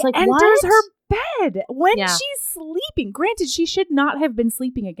 And He she's like, enters what? her bed when Yeah. she's sleeping. Granted, she should not have been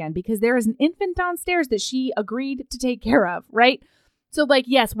sleeping again because there is an infant downstairs that she agreed to take care of, right? So, like,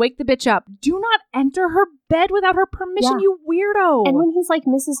 yes, wake the bitch up. Do not enter her bed without her permission, Yeah. you weirdo. And when he's like,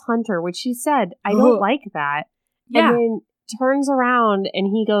 Mrs. Hunter, which she said, I Ugh. don't like that. Yeah. And then turns around and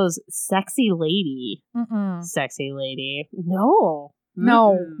he goes, sexy lady. Mm-mm. Sexy lady. No.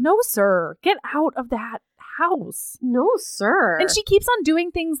 No, Mm-mm. no, sir. Get out of that house. No, sir. And she keeps on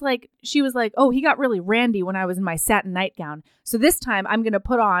doing things like, she was like, oh, he got really randy when I was in my satin nightgown. So this time I'm going to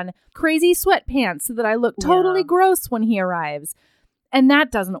put on crazy sweatpants so that I look totally Yeah. gross when he arrives. And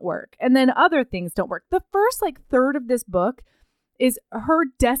that doesn't work. And then other things don't work. The first like third of this book is her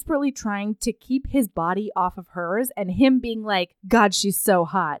desperately trying to keep his body off of hers and him being like, God, she's so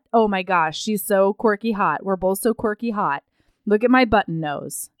hot. Oh my gosh, she's so quirky hot. We're both so quirky hot. Look at my button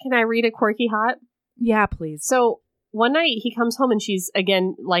nose. Can I read a quirky hot? Yeah, please. So one night he comes home and she's,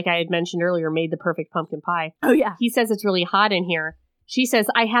 again, like I had mentioned earlier, made the perfect pumpkin pie. Oh, yeah. He says it's really hot in here. She says,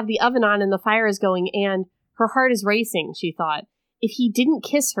 I have the oven on and the fire is going, and her heart is racing, she thought. If he didn't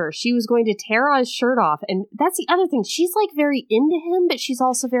kiss her, she was going to tear his shirt off. And that's the other thing. She's like very into him, but she's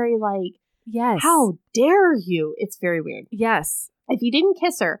also very like, yes. How dare you? It's very weird. Yes. If he didn't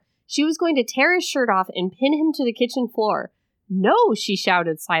kiss her, she was going to tear his shirt off and pin him to the kitchen floor. No, she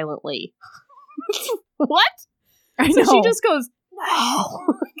shouted silently. What? I So know. she just goes,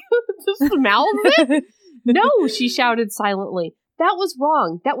 no. Just mouths it? No, she shouted silently. That was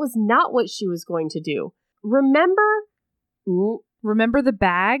wrong. That was not what she was going to do. Remember? Remember the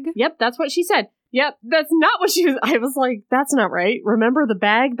bag? Yep, that's what she said. Yep, that's not what she was. I was like, that's not right. Remember the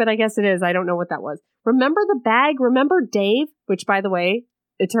bag? But I guess it is. I don't know what that was. Remember the bag? Remember Dave? Which, by the way,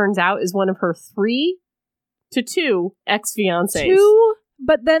 it turns out is one of her 3 to 2 ex-fiancés. 2,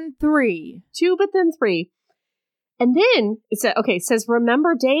 but then 3. 2, but then 3. And then it says,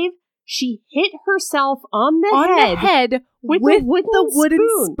 remember Dave? She hit herself on the head with the wooden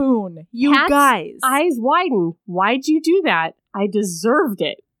spoon. You Pat's guys. eyes widened. Why'd you do that? I deserved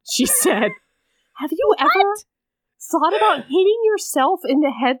it, she said. Have you ever thought about hitting yourself in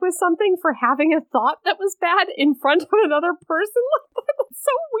the head with something for having a thought that was bad in front of another person? That's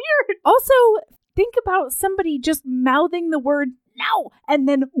so weird. Also, think about somebody just mouthing the word no and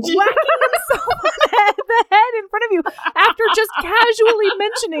then whacking himself on the head in front of you after just casually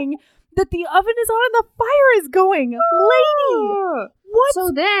mentioning that the oven is on and the fire is going. Lady, what's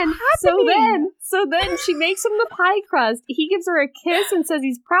happening? So then she makes him the pie crust. He gives her a kiss and says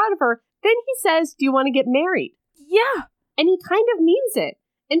he's proud of her. Then he says, do you want to get married? Yeah. And he kind of means it.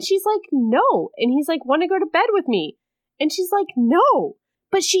 And she's like, no. And he's like, want to go to bed with me? And she's like, no.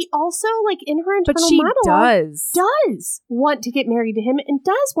 But she also, like, in her internal monologue, does want to get married to him and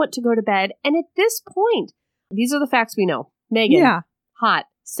does want to go to bed. And at this point, these are the facts we know. Megan, hot,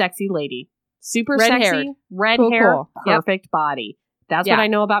 sexy lady. Super Red-haired. sexy, red Cool, hair, cool. perfect body. That's what I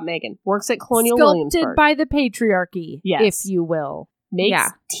know about Megan. Works at Colonial Sculpted Williamsburg. by the patriarchy, Yes. if you will.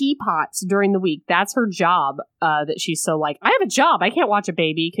 Makes teapots during the week. That's her job, that she's so like, I have a job. I can't watch a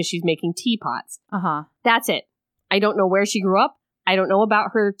baby because she's making teapots. Uh-huh. That's it. I don't know where she grew up. I don't know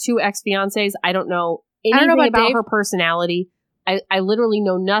about her 2 ex-fiancés. I don't know anything about her personality. I literally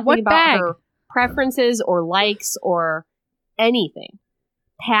know nothing about her preferences or likes or anything.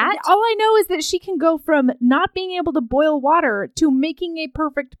 Pat? All I know is that she can go from not being able to boil water to making a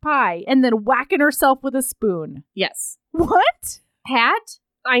perfect pie and then whacking herself with a spoon. Yes. What? Pat,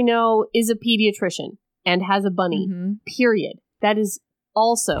 I know, is a pediatrician and has a bunny. Mm-hmm. Period. That is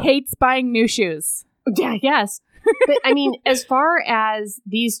also... Hates buying new shoes. Yeah, yes. But I mean, as far as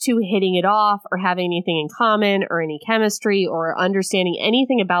these 2 hitting it off or having anything in common or any chemistry or understanding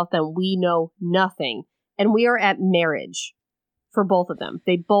anything about them, we know nothing. And we are at marriage for both of them.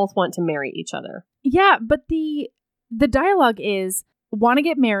 They both want to marry each other. Yeah, but the dialogue is, want to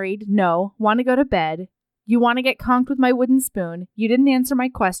get married? No. Want to go to bed? You want to get conked with my wooden spoon? You didn't answer my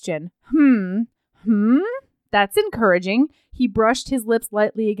question. That's encouraging. He brushed his lips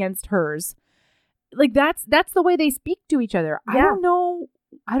lightly against hers. Like that's the way they speak to each other. Yeah.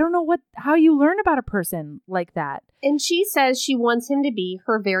 I don't know how you learn about a person like that. And she says she wants him to be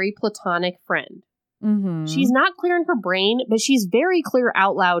her very platonic friend. Mm-hmm. She's not clear in her brain, but she's very clear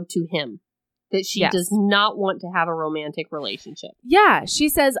out loud to him that she does not want to have a romantic relationship. Yeah, she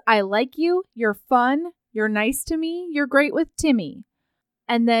says, I like you. You're fun. You're nice to me. You're great with Timmy.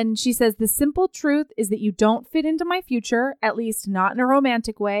 And then she says, the simple truth is that you don't fit into my future, at least not in a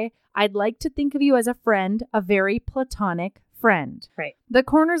romantic way. I'd like to think of you as a friend, a very platonic friend. Right. The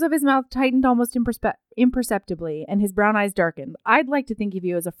corners of his mouth tightened almost imperceptibly, and his brown eyes darkened. I'd like to think of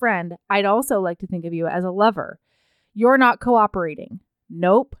you as a friend. I'd also like to think of you as a lover. You're not cooperating.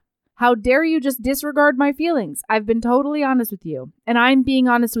 Nope. How dare you just disregard my feelings? I've been totally honest with you, and I'm being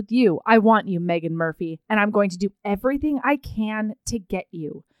honest with you. I want you, Megan Murphy, and I'm going to do everything I can to get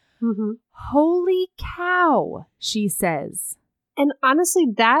you. Mm-hmm. Holy cow, she says. And honestly,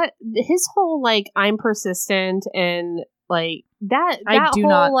 that his whole like I'm persistent and like that I do whole,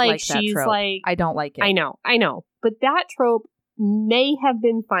 not like that she's trope. like I don't like it. I know, but that trope may have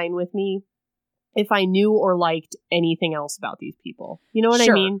been fine with me if I knew or liked anything else about these people. You know what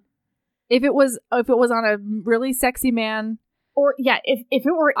I mean? If it was on a really sexy man, or if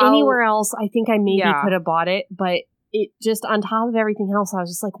it were anywhere else, I think I maybe could have bought it. But it just on top of everything else, I was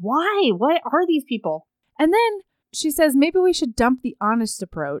just like, why? What are these people? And then she says, maybe we should dump the honest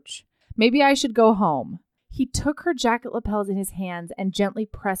approach. Maybe I should go home. He took her jacket lapels in his hands and gently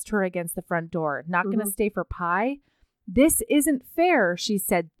pressed her against the front door. Not going to stay for pie? This isn't fair, she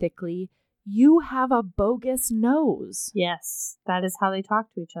said thickly. You have a bogus nose. Yes, that is how they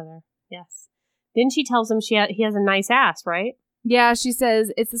talk to each other. Yes. Then she tells him he has a nice ass, right? Yeah, she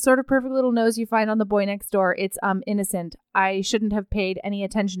says, it's the sort of perfect little nose you find on the boy next door. It's innocent. I shouldn't have paid any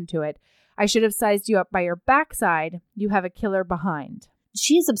attention to it. I should have sized you up by your backside. You have a killer behind.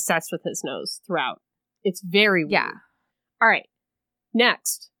 She's obsessed with his nose throughout. It's very weird. Yeah. All right.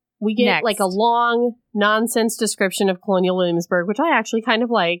 Next, we get like a long nonsense description of Colonial Williamsburg, which I actually kind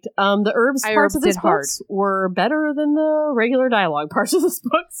of liked. The herbs parts of this book were better than the regular dialogue parts of this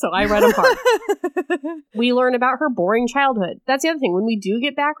book, so I read them hard. We learn about her boring childhood. That's the other thing. When we do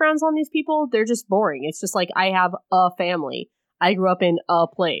get backgrounds on these people, they're just boring. It's just like, I have a family. I grew up in a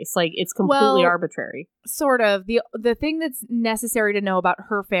place. Like, it's completely arbitrary. Sort of. The thing that's necessary to know about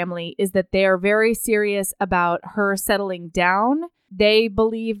her family is that they are very serious about her settling down. They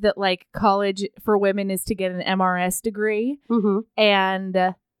believe that, like, college for women is to get an MRS degree. Mm-hmm.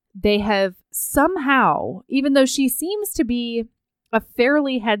 And they have somehow, even though she seems to be a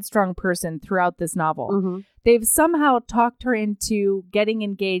fairly headstrong person throughout this novel, they've somehow talked her into getting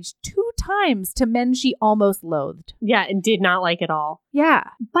engaged 2 times to men she almost loathed. Yeah, and did not like at all. Yeah.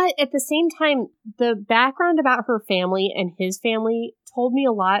 But at the same time, the background about her family and his family told me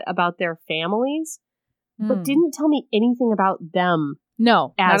a lot about their families, but didn't tell me anything about them.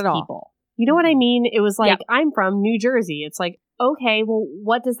 No, as not at people. all. You know what I mean? It was like, I'm from New Jersey. It's like, okay, well,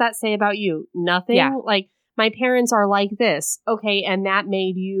 what does that say about you? Nothing. Yeah. Like, my parents are like this. Okay, and that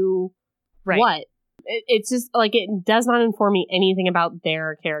made you what? It's just like, it does not inform me anything about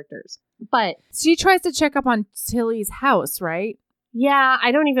their characters. But she tries to check up on Tilly's house, right? Yeah,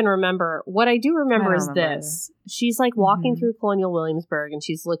 I don't even remember. What I do remember is this. She's like walking through Colonial Williamsburg and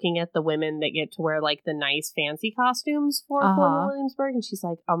she's looking at the women that get to wear like the nice fancy costumes for Colonial Williamsburg. And she's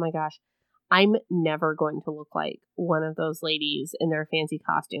like, oh my gosh, I'm never going to look like one of those ladies in their fancy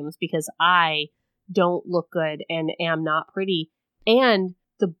costumes because I don't look good and am not pretty. And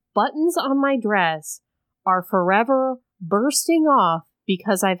the buttons on my dress are forever bursting off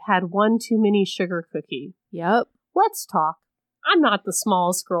because I've had one too many sugar cookie. Yep. Let's talk. I'm not the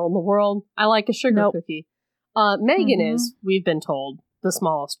smallest girl in the world. I like a sugar cookie. Megan is, we've been told, the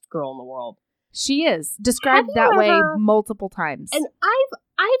smallest girl in the world. She is. Described that way multiple times. And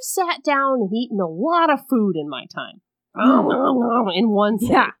I've sat down and eaten a lot of food in my time. In one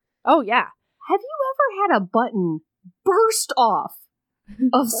sitting. Yeah. Oh, yeah. Have you ever had a button burst off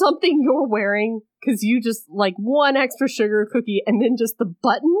of something you're wearing because you just like one extra sugar cookie and then just the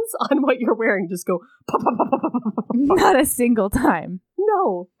buttons on what you're wearing just go pop, pop, pop, pop, pop, pop, pop. Not a single time.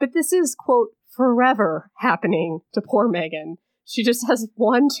 No, but this is, quote, forever happening to poor Megan. She just has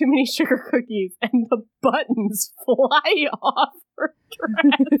one too many sugar cookies and the buttons fly off her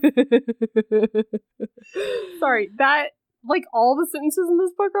dress. Sorry, that... Like, all the sentences in this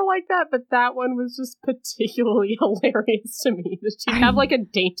book are like that, but that one was just particularly hilarious to me. That she'd have, like, a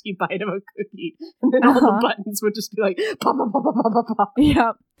dainty bite of a cookie, and then all the buttons would just be like, pop, pop, pop, pop, pop, pop.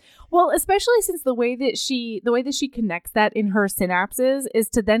 Yeah. Well, especially since the way that she connects that in her synapses is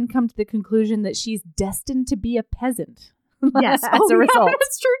to then come to the conclusion that she's destined to be a peasant. Yes. As a result.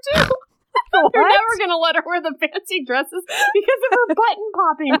 That's true, too. They're never going to let her wear the fancy dresses because of her button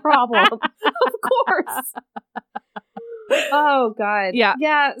popping problem. Of course. Oh God. Yeah.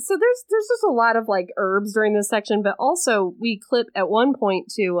 Yeah. So there's just a lot of like herbs during this section, but also we clip at one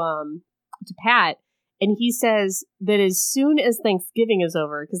point to Pat, and he says that as soon as Thanksgiving is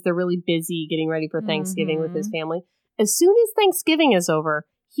over, because they're really busy getting ready for Thanksgiving with his family, as soon as Thanksgiving is over,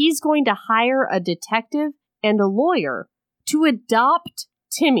 he's going to hire a detective and a lawyer to adopt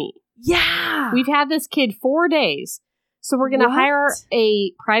Timmy. Yeah. We've had this kid 4 days. So we're going to hire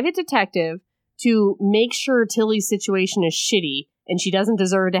a private detective to make sure Tilly's situation is shitty and she doesn't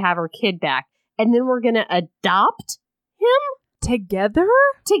deserve to have her kid back. And then we're going to adopt him? Together?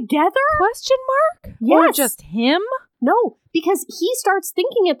 Question mark? Yes. Or just him? No, because he starts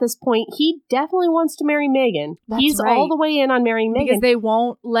thinking at this point, he definitely wants to marry Megan. He's all the way in on marrying Megan. Because they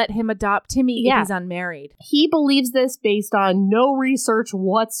won't let him adopt Timmy if he's unmarried. He believes this based on no research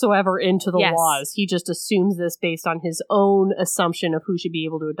whatsoever into the laws. He just assumes this based on his own assumption of who should be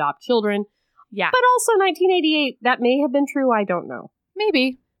able to adopt children. Yeah. But also 1988, that may have been true. I don't know.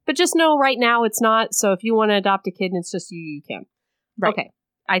 Maybe. But just know right now it's not. So if you want to adopt a kid and it's just you, you can. Right. Okay.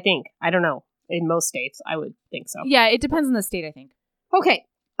 I think. I don't know. In most states, I would think so. Yeah, it depends on the state, I think. Okay.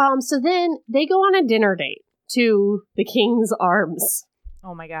 So then they go on a dinner date to the King's Arms.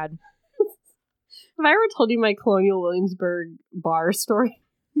 Oh my God. Have I ever told you my Colonial Williamsburg bar story?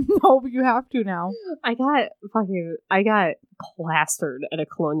 No, but you have to now. I got plastered at a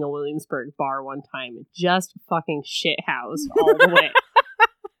Colonial Williamsburg bar one time. Just fucking shithouse all the way.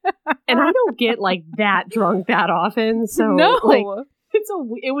 And I don't get like that drunk that often, so No. like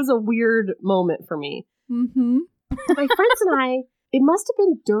it was a weird moment for me. Mm-hmm. My friends and I, it must have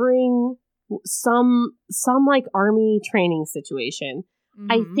been during some like army training situation.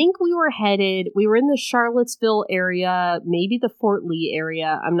 I think we were in the Charlottesville area, maybe the Fort Lee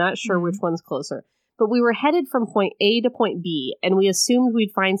area. I'm not sure which one's closer. But we were headed from point A to point B, and we assumed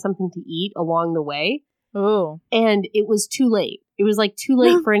we'd find something to eat along the way. Oh. And it was too late. It was like too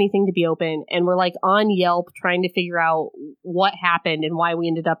late for anything to be open. And we're like on Yelp trying to figure out what happened and why we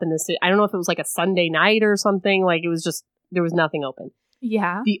ended up in this. I don't know if it was like a Sunday night or something. Like it was just, there was nothing open.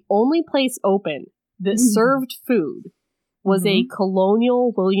 Yeah. The only place open that served food was a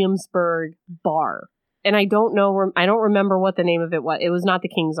Colonial Williamsburg bar. And I don't remember what the name of it was. It was not the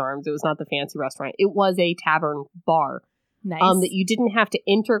King's Arms. It was not the fancy restaurant. It was a tavern bar. Nice. That you didn't have to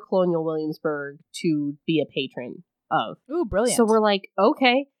enter Colonial Williamsburg to be a patron of. Ooh, brilliant. So we're like,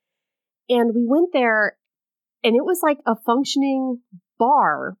 okay. And we went there, and it was like a functioning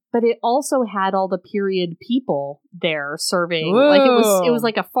bar, but it also had all the period people there serving. Whoa. Like it was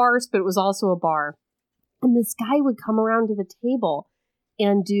like a farce, but it was also a bar. And this guy would come around to the table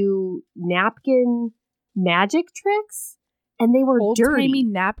and do napkin magic tricks, and they were dirty. Old-timey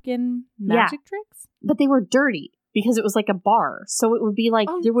napkin magic tricks? But they were dirty because it was like a bar. So it would be like,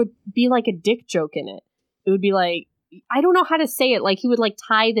 there would be like a dick joke in it. It would be like, I don't know how to say it. Like he would like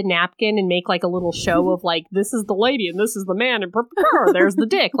tie the napkin and make like a little show of like, this is the lady and this is the man and there's the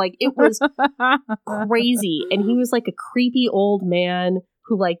dick. Like it was crazy. And he was like a creepy old man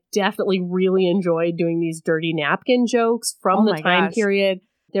who like definitely really enjoyed doing these dirty napkin jokes from the time period.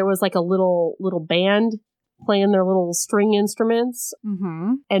 There was like a little band playing their little string instruments.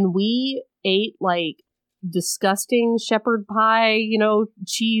 Mm-hmm. And we ate like disgusting shepherd pie,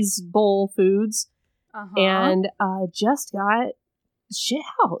 cheese bowl foods. And just got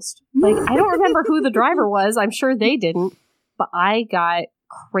shithoused. Like, I don't remember who the driver was. I'm sure they didn't. But I got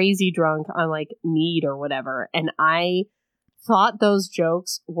crazy drunk on, like, mead or whatever. And I thought those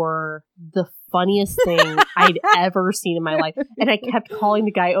jokes were the funniest thing I'd ever seen in my life. And I kept calling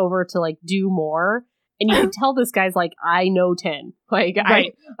the guy over to, like, do more. And you can tell this guy's like, I know 10. Like,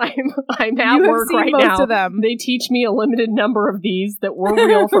 right. I'm at work right now. Of them. They teach me a limited number of these that were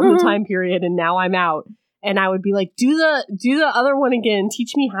real from the time period, and now I'm out. And I would be like, do the other one again.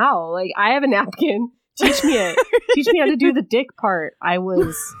 Teach me how. Like, I have a napkin. Teach me it. Teach me how to do the dick part. I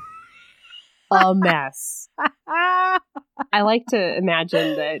was a mess. I like to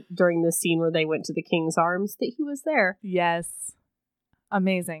imagine that during the scene where they went to the King's Arms, that he was there. Yes.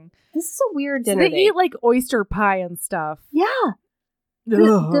 Amazing. This is a weird dinner. So they eat like oyster pie and stuff. Yeah.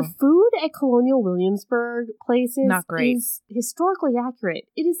 The food at Colonial Williamsburg places not great. Is historically accurate.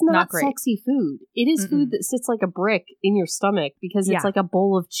 It is not sexy food. It is food that sits like a brick in your stomach because it's like a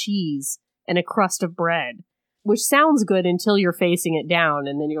bowl of cheese and a crust of bread, which sounds good until you're facing it down,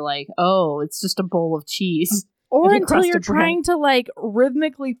 and then you're like, oh, it's just a bowl of cheese. Or until you're trying to like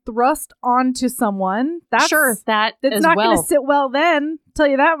rhythmically thrust onto someone. That's not going to sit well then. Tell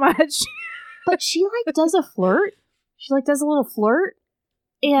you that much. But she like does a flirt. She like does a little flirt,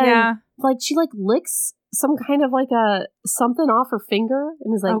 and like she like licks some kind of like a something off her finger,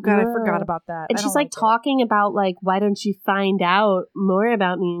 and is like, oh god, I forgot about that. And she's like talking about like, why don't you find out more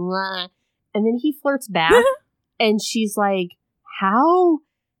about me? And then he flirts back, and she's like, how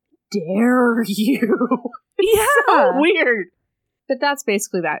dare you? Yeah. So weird. But that's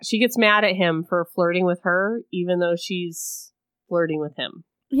basically that. She gets mad at him for flirting with her, even though she's flirting with him.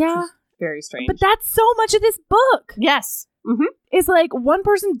 Yeah. Very strange. But that's so much of this book. Yes. Mm-hmm. It's like one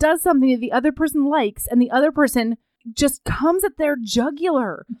person does something that the other person likes, and the other person just comes at their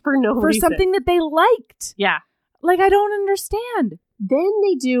jugular for reason. Something that they liked. Yeah. Like, I don't understand. Then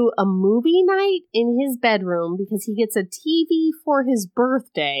they do a movie night in his bedroom because he gets a TV for his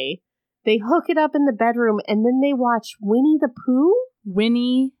birthday. They hook it up in the bedroom, and then they watch Winnie the Pooh.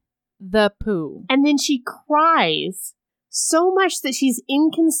 Winnie the Pooh. And then she cries so much that she's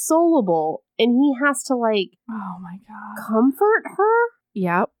inconsolable, and he has to, like, oh my god, comfort her.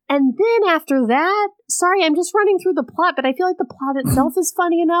 Yep. And then after that, sorry, I'm just running through the plot, but I feel like the plot itself is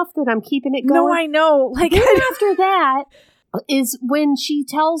funny enough that I'm keeping it going. No, I know. Like, then after that is when she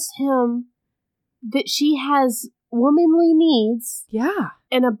tells him that she has womanly needs. Yeah.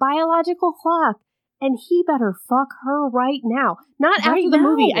 And a biological clock. And he better fuck her right now. Not right after the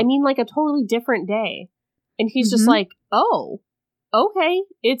movie. I mean, like a totally different day. And he's just like, oh, okay,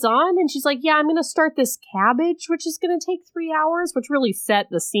 it's on. And she's like, yeah, I'm going to start this cabbage, which is going to take 3 hours, which really set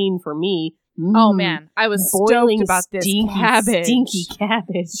the scene for me. Oh, man. I was stoked about this cabbage. Stinky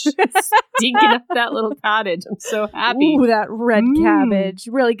cabbage. Stinking up that little cottage. I'm so happy. Ooh, that red cabbage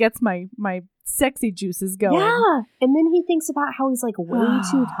really gets my sexy juices going. Yeah. And then he thinks about how he's like way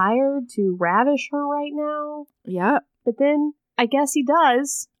too tired to ravish her right now. Yeah. But then I guess he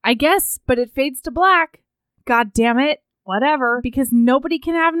does. I guess, but it fades to black. God damn it. Whatever. Because nobody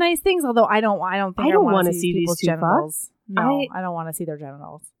can have nice things, although I don't want to see these people's two genitals. fucks. No, I don't want to see their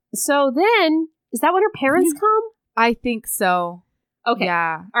genitals. So then, is that when her parents come? I think so. Okay.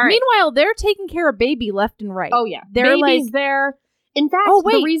 Yeah. All right. Meanwhile, they're taking care of baby left and right. Oh, yeah. They're Baby's like, there. In fact,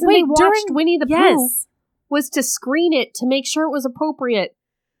 the reason they watched Winnie the Pooh was to screen it to make sure it was appropriate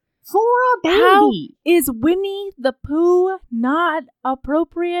for a baby. How is Winnie the Pooh not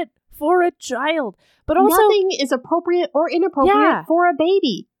appropriate for a child? But also, nothing is appropriate or inappropriate for a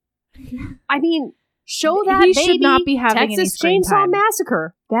baby. I mean, show that he baby should not be having Texas any screen Chainsaw time.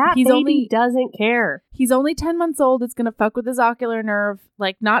 Massacre. That baby doesn't care. He's only 10 months old. It's going to fuck with his ocular nerve.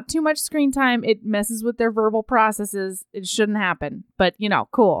 Like, not too much screen time. It messes with their verbal processes. It shouldn't happen. But,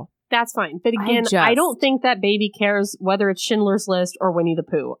 cool. That's fine. But again, I don't think that baby cares whether it's Schindler's List or Winnie the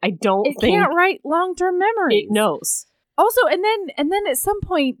Pooh. I don't think... It can't write long-term memories. It knows. Also, and then at some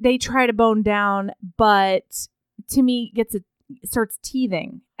point, they try to bone down, but Timmy starts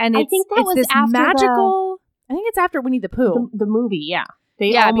teething. And I think that was this after magical... I think it's after Winnie the Pooh. The movie, yeah.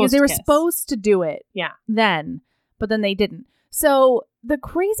 Because they were supposed to do it then, but then they didn't. So the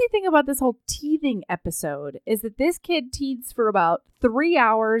crazy thing about this whole teething episode is that this kid teethes for about 3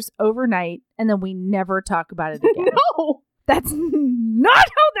 hours overnight, and then we never talk about it again. No! That's not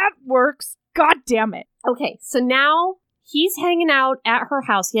how that works. God damn it. Okay, so now he's hanging out at her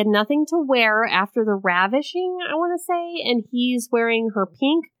house. He had nothing to wear after the ravishing, I want to say, and he's wearing her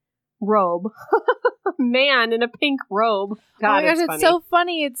pink robe. Man in a pink robe. God, oh my gosh, it's so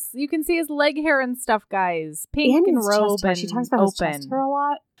funny. You can see his leg hair and stuff, guys. Pink and robe and she talks about his chest hair a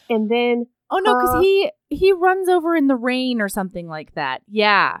lot. And then because he runs over in the rain or something like that.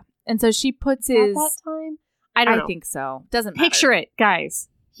 Yeah. And so she puts his... At that time? I don't know. I think so. Doesn't matter. Picture it, guys.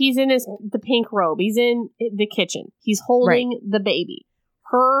 He's in the pink robe. He's in the kitchen. He's holding the baby.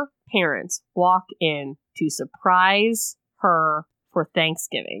 Her parents walk in to surprise her for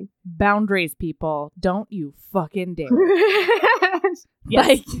Thanksgiving. Boundaries, people. Don't you fucking dare.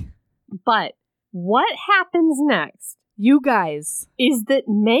 Yes. But what happens next? You guys. Is that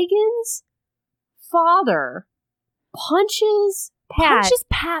Megan's father punches Pat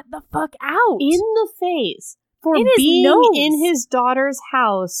the fuck out. In the face for in being nose. In his daughter's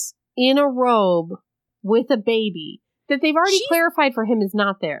house in a robe with a baby that they've already clarified for him is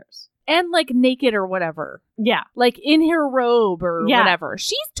not theirs. And like naked or whatever. Yeah. Like in her robe or whatever.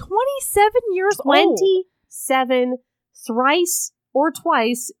 She's 27 years old. 27, thrice or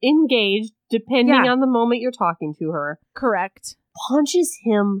twice engaged, depending on the moment you're talking to her. Correct. Punches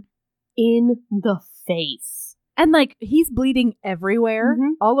him in the face. And like he's bleeding everywhere,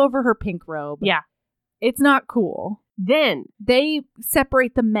 all over her pink robe. Yeah. It's not cool. Then they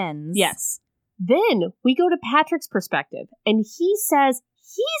separate the men's. Yes. Then we go to Patrick's perspective, and he says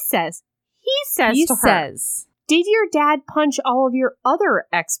to her, did your dad punch all of your other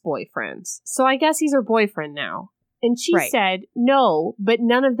ex-boyfriends? So I guess he's her boyfriend now. And she said, no, but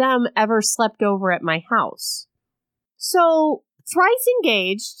none of them ever slept over at my house. So thrice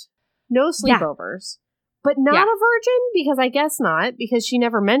engaged, no sleepovers, but not a virgin, because I guess not, because she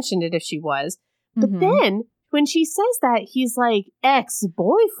never mentioned it if she was. But then when she says that, he's like,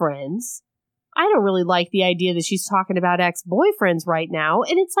 ex-boyfriends? I don't really like the idea that she's talking about ex-boyfriends right now.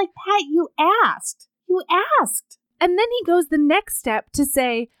 And it's like, Pat, you asked. And then he goes the next step to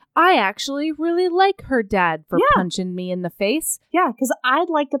say, I actually really like her dad for punching me in the face. Yeah, because I'd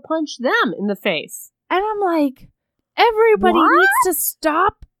like to punch them in the face. And I'm like, everybody needs to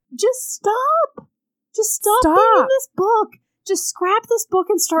stop. Just stop. Just stop reading this book. Just scrap this book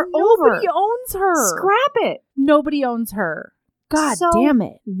and start over. Nobody owns her. Scrap it. Nobody owns her. God damn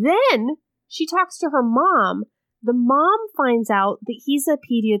it. Then she talks to her mom. The mom finds out that he's a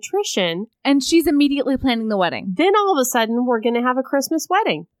pediatrician. And she's immediately planning the wedding. Then all of a sudden, we're going to have a Christmas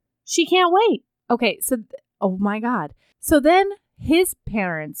wedding. She can't wait. Okay, so, oh my God. So then his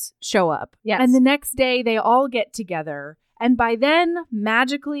parents show up. Yes. And the next day, they all get together. And by then,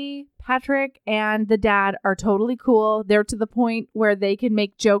 magically, Patrick and the dad are totally cool. They're to the point where they can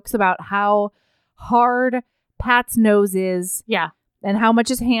make jokes about how hard Pat's nose is. Yeah. And how much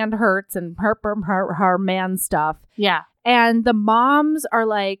his hand hurts and her man stuff. Yeah. And the moms are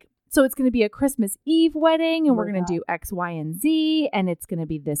like, So it's going to be a Christmas Eve wedding, and Oh we're my going to God. do X, Y, and Z, and it's going to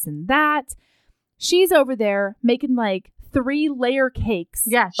be this and that. She's over there making like 3-layer cakes.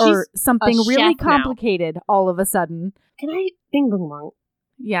 Yeah, or she's something a really chef now. complicated all of a sudden. Can I bing bong bong?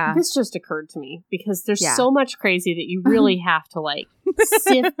 Yeah. This just occurred to me because there's Yeah. so much crazy that you really have to like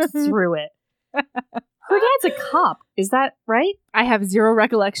sift through it. Her dad's a cop. Is that right? I have zero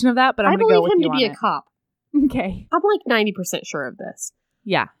recollection of that, but I'm I going to go believe with him you to be on a cop. it. Okay. I'm like 90% sure of this.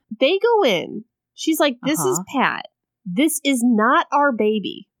 Yeah. They go in. She's like, this is Pat. This is not our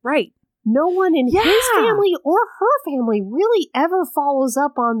baby. Right. No one in Yeah. his family or her family really ever follows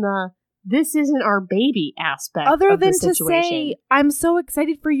up on the this isn't our baby aspect Other of than the to situation. say, I'm so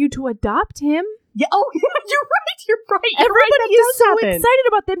excited for you to adopt him. Yeah, oh, yeah, you're right. You're right. Everybody is so happen. excited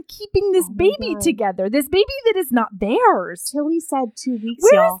about them keeping this Oh my baby God. together. This baby that is not theirs. Tilly said 2 weeks,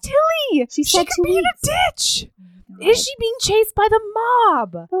 Where y'all. is Tilly? She said could 2 be in weeks. a ditch. Is she being chased by the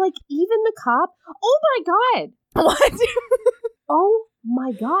mob? They're like, even the cop? Oh my God. What? Oh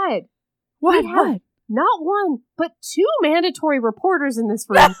my God. What? We have not one, but 2 mandatory reporters in this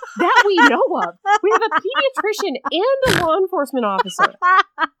room that we know of. We have a pediatrician and a law enforcement officer.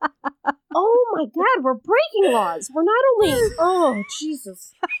 Oh my God, we're breaking laws. We're not only, oh,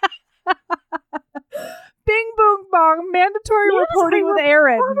 Jesus. Bing, boom, bong. Mandatory reporting with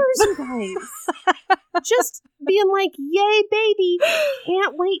Aaron. Reporters, you guys. Just being like, yay, baby.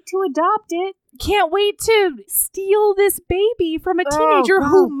 Can't wait to adopt it. Can't wait to steal this baby from a Oh, teenager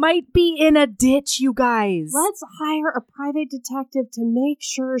who God. might be in a ditch, you guys. Let's hire a private detective to make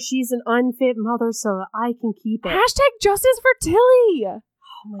sure she's an unfit mother so that I can keep it. Hashtag justice for Tilly. Oh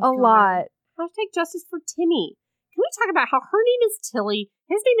my A God. lot. Hashtag justice for Timmy. Can we talk about how her name is Tilly,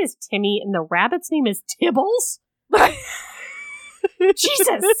 his name is Timmy, and the rabbit's name is Tibbles?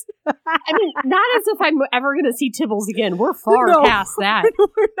 Jesus! I mean, not as if I'm ever going to see Tibbles again. We're far No. past that.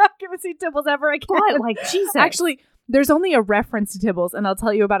 We're not going to see Tibbles ever again. But, like, Jesus. Actually, there's only a reference to Tibbles, and I'll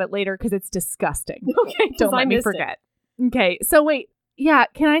tell you about it later because it's disgusting. okay, 'cause Don't I let me missed forget. Okay, so wait. Yeah,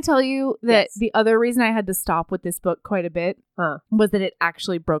 can I tell you that Yes. the other reason I had to stop with this book quite a bit was that it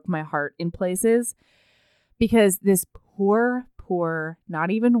actually broke my heart in places because this poor,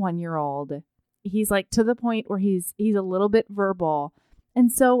 not even 1-year-old, he's like to the point where he's a little bit verbal.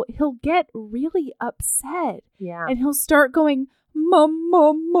 And so he'll get really upset Yeah. and he'll start going, mom,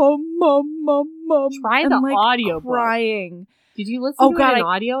 mom, mom, mom, mom, mom. Try and the like audiobook. crying. Did you listen Oh, to God, it in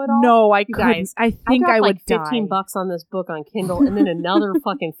audio at all? No, I You couldn't. guys, I think dropped I would like $15 die. on this book on Kindle and then another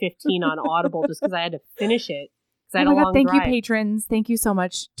fucking 15 on Audible just because I had to finish it. I had Oh a my God, long thank drive. you, patrons. Thank you so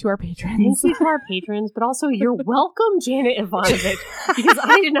much to our patrons. Thank you to our patrons, but also you're welcome, Janet Ivanovich, because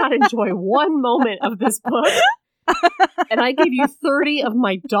I did not enjoy one moment of this book. And I gave you 30 of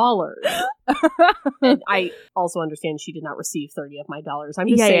my dollars. And I also understand she did not receive 30 of my dollars. I'm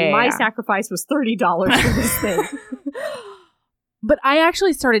just saying my sacrifice was $30 for this thing. But I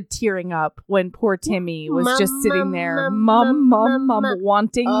actually started tearing up when poor Timmy was just sitting there, mom,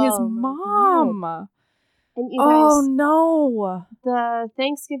 wanting his mom. And you Oh guys, no. the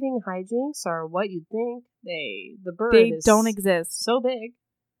Thanksgiving hijinks are what you'd think. The bird They is don't exist. so big.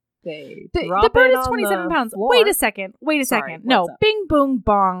 The The bird is 27 pounds. Wait a second. Sorry, No, what's up? bing, boom,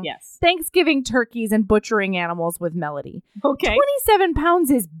 bong. Yes. Thanksgiving turkeys and butchering animals with Melody. Okay. 27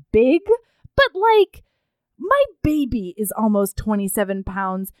 pounds is big, but like, my baby is almost 27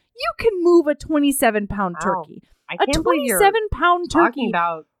 pounds. You can move a 27-pound Wow. turkey. I A can't believe you're 27-pound talking turkey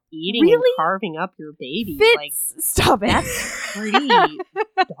about eating really and carving up your baby. fits. Like, Stop it. that's pretty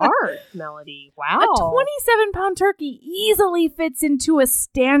dark, Melody. Wow. A 27-pound turkey easily fits into a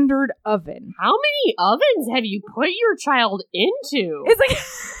standard oven. How many ovens have you put your child into? It's like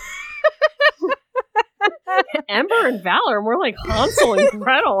Ember and Valor, and we're like Hansel and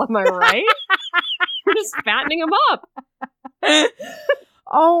Gretel, am I right? We're just fattening them up.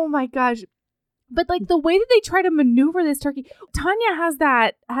 oh my gosh. But like the way that they try to maneuver this turkey, Tanya has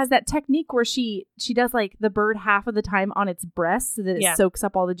that technique where she does like the bird half of the time on its breast so that it soaks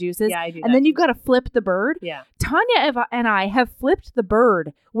up all the juices. Yeah, I do. And then you've got to flip the bird. Yeah. Tanya and I have flipped the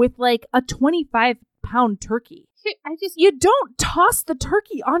bird with like a 25-pound turkey. You don't toss the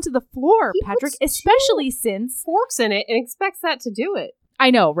turkey onto the floor, He Patrick, puts especially since forks in it and expects that to do it. I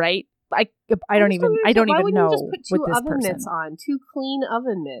know, right? I don't even know Just put 2 with this oven mitts person. on, 2 clean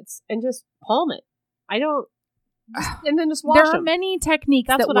oven mitts, and just palm it. And then just wash There them. are many techniques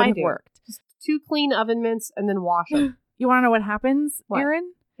That's that what would I have do. worked. Just 2 clean oven mitts and then wash them. You want to know what happens, What?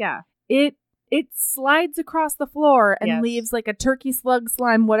 Aaron? Yeah. It slides across the floor and Yes. leaves like a turkey slug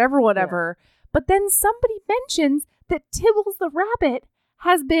slime, whatever. But then somebody mentions that Tibbles the rabbit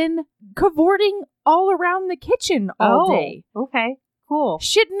has been cavorting all around the kitchen all day. Okay. cool.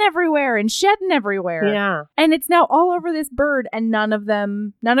 shitting everywhere and shedding everywhere. Yeah. And it's now all over this bird, and none of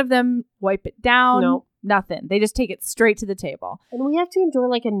them wipe it down. Nope. Nothing. They just take it straight to the table. And we have to endure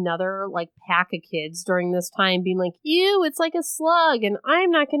like another like pack of kids during this time being like, ew, it's like a slug and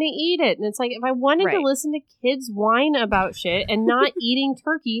I'm not going to eat it. And it's like, if I wanted to listen to kids whine about shit and not eating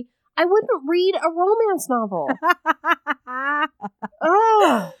turkey, I wouldn't read a romance novel.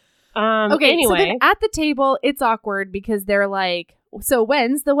 Oh. Okay, anyway. so then at the table, it's awkward because they're like, so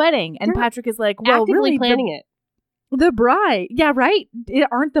when's the wedding? And They're Patrick is like, well, actively really, planning it. the bride. Yeah, right?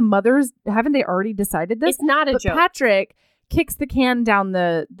 Aren't the mothers, haven't they already decided this? It's not a But joke. Patrick kicks the can down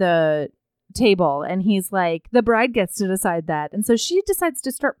the table, and he's like, the bride gets to decide that. And so she decides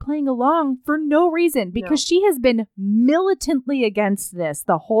to start playing along for no reason because she has been militantly against this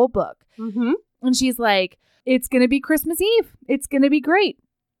the whole book. Mm-hmm. And she's like, it's going to be Christmas Eve. It's going to be great.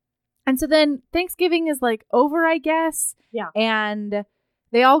 And so then Thanksgiving is like over, I guess. Yeah. And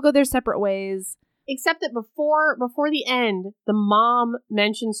they all go their separate ways. Except that before the end, the mom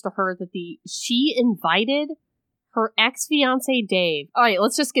mentions to her that she invited her ex-fiance Dave. All right,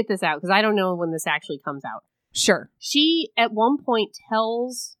 let's just get this out because I don't know when this actually comes out. Sure. She at one point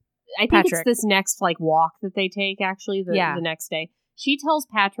tells, I think Patrick. it's this next like walk that they take actually the next day. She tells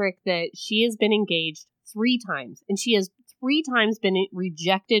Patrick that she has been engaged 3 times and she has 3 times been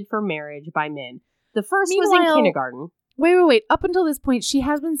rejected for marriage by men. The first was in kindergarten. Wait. Up until this point, she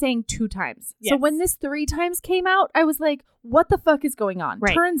has been saying 2 times. Yes. So when this 3 times came out, I was like, what the fuck is going on?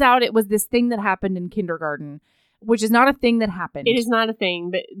 Right. Turns out it was this thing that happened in kindergarten, which is not a thing that happened. It is not a thing,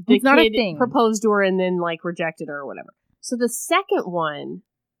 but the It's not a kid thing. proposed to her and then like rejected her or whatever. So the second one,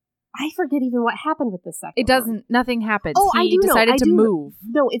 I forget even what happened with the second It doesn't, nothing happens. Oh, he I do know. decided to move.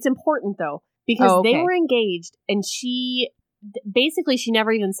 No, it's important though, because they okay. were engaged and she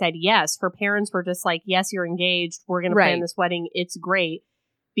never even said yes. Her parents were just like, yes, you're engaged. We're going to plan this wedding. It's great.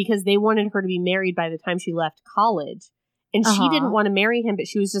 Because they wanted her to be married by the time she left college. And she didn't want to marry him, but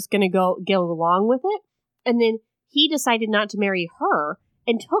she was just going to go along with it. And then he decided not to marry her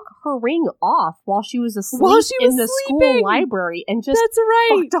and took her ring off while she was asleep in the school library and just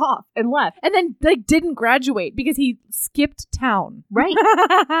fucked off and left. And then like didn't graduate because he skipped town. Right.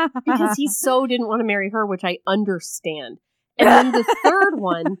 Because he so didn't want to marry her, which I understand. And then the third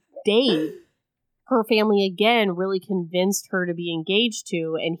one, Dave, her family again really convinced her to be engaged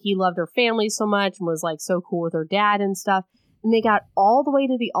to, and he loved her family so much and was like so cool with her dad and stuff. And they got all the way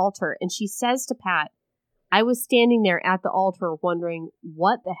to the altar, and she says to Pat, I was standing there at the altar wondering,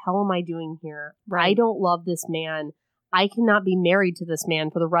 what the hell am I doing here? Right. I don't love this man. I cannot be married to this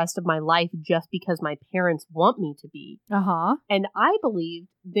man for the rest of my life just because my parents want me to be. And I believed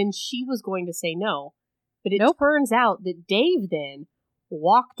then she was going to say no. But it turns out that Dave then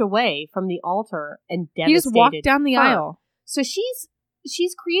walked away from the altar and devastated He just walked down the aisle. So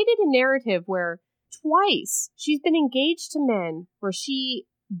she's created a narrative where twice she's been engaged to men where she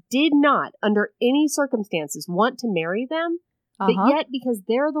did not, under any circumstances, want to marry them. But yet, because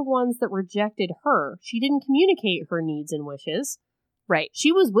they're the ones that rejected her, she didn't communicate her needs and wishes. Right.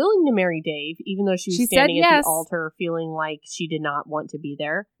 She was willing to marry Dave, even though she was standing at the altar feeling like she did not want to be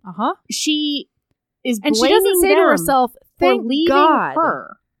there. She is blaming and she doesn't say to herself, thank God.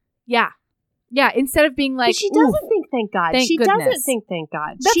 Her. Yeah. Instead of being like, but she doesn't think thank God. Thank she goodness. doesn't think thank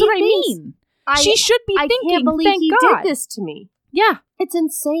God. That's what I mean. She should be thinking, I can't believe thank he God. did this to me. Yeah. It's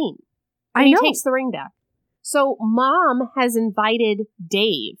insane. I and know. He takes the ring back. So mom has invited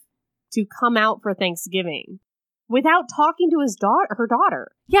Dave to come out for Thanksgiving without talking to her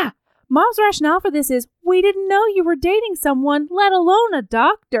daughter. Yeah. Mom's rationale for this is, we didn't know you were dating someone, let alone a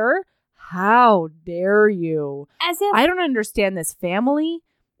doctor. How dare you? As if I don't understand this family.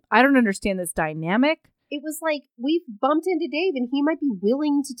 I don't understand this dynamic. It was like, we've bumped into Dave and he might be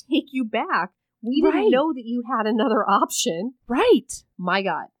willing to take you back. We didn't know that you had another option. Right. My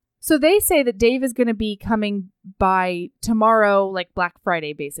God. So they say that Dave is going to be coming by tomorrow, like Black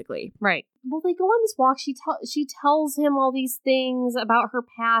Friday, basically. Right. Well, they go on this walk. She tells him all these things about her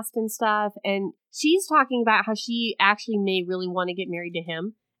past and stuff. And she's talking about how she actually may really want to get married to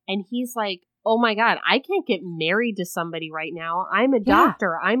him. And he's like, oh my God, I can't get married to somebody right now. I'm a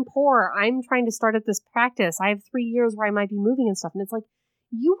doctor. I'm poor. I'm trying to start at this practice. I have 3 years where I might be moving and stuff. And it's like,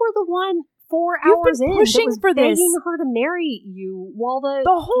 you were the one 4 hours in pushing that was for begging this her to marry you while the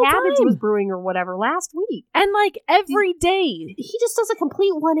whole cabbage time was brewing or whatever last week. And like every day. He just does a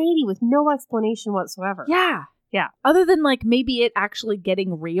complete 180 with no explanation whatsoever. Yeah. Yeah. Other than like maybe it actually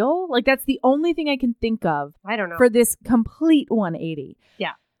getting real. Like that's the only thing I can think of. I don't know. For this complete 180.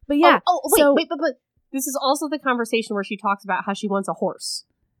 Yeah. But yeah. Wait, but this is also the conversation where she talks about how she wants a horse.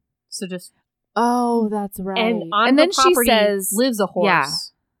 So just Oh, that's right. And on and the then property she says, lives a horse. Yeah.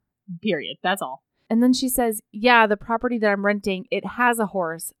 Period. That's all. And then she says, yeah, the property that I'm renting, it has a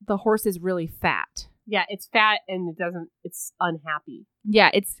horse. The horse is really fat. Yeah, it's fat and it's unhappy. Yeah,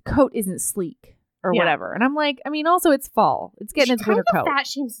 its coat isn't sleek or whatever. And I'm like, I mean, also it's fall. It's getting its winter coat. She kind of fat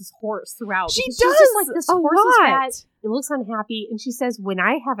shames this horse throughout. She does she's just like, this a horse lot. is fat. It looks unhappy. And she says, when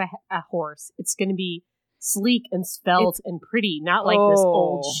I have a horse, it's going to be sleek and svelte and pretty, not like this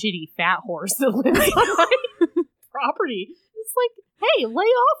old shitty fat horse that lives on my property. It's like, hey, lay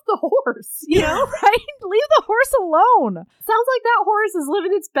off the horse, you know? Right? Leave the horse alone. Sounds like that horse is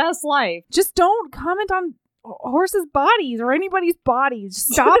living its best life. Just don't comment on horses' bodies or anybody's bodies.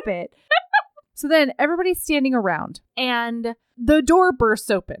 Just stop it. So then everybody's standing around and the door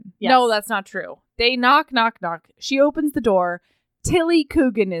bursts open. Yes. No, that's not true. They knock, knock, knock. She opens the door. Tilly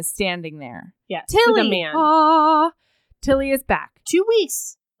Coogan is standing there. Yes, Tilly. the man. Aww. Tilly is back. 2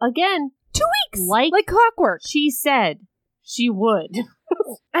 weeks. Again. 2 weeks. Like clockwork. She said she would.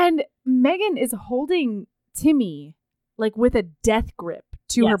 And Megan is holding Timmy like with a death grip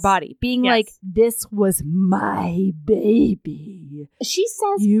to her body, being like, this was my baby. She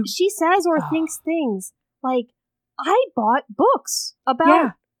says or thinks things like, I bought books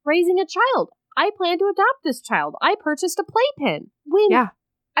about raising a child. I plan to adopt this child. I purchased a playpen.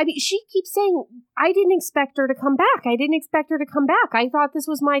 I mean, she keeps saying, I didn't expect her to come back. I didn't expect her to come back. I thought this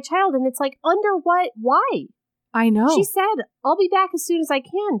was my child. And it's like, under what? Why? I know. She said, I'll be back as soon as I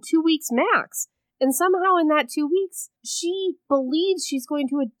can, 2 weeks max. And somehow in that 2 weeks, she believes she's going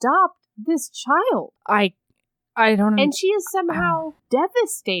to adopt this child. I don't know. And she is somehow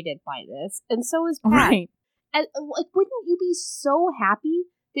devastated by this. And so is Pat. Right. And like, wouldn't you be so happy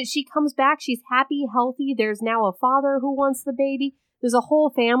that she comes back? She's happy, healthy. There's now a father who wants the baby. There's a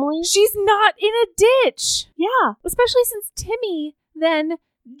whole family. She's not in a ditch. Yeah. Especially since Timmy then,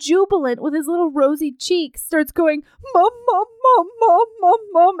 jubilant with his little rosy cheeks, starts going, Mom, Mom, Mom, Mom, Mom,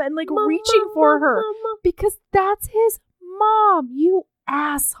 Mom, and like Mom, reaching Mom, for Mom, her. Mom. Because that's his mom, you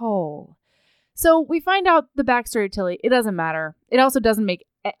asshole. So we find out the backstory of Tilly. It doesn't matter. It also doesn't make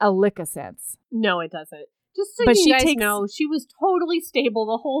a lick of sense. No, it doesn't. Just so But you she guys takes- know, she was totally stable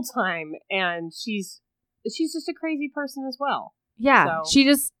the whole time, and she's just a crazy person as well. Yeah,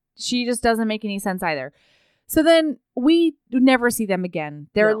 So- she just doesn't make any sense either. So then we never see them again.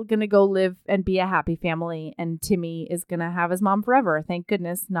 They're No. going to go live and be a happy family, and Timmy is going to have his mom forever. Thank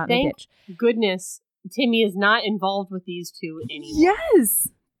goodness, not in a Thank ditch. Goodness, Timmy is not involved with these two anymore. Yes.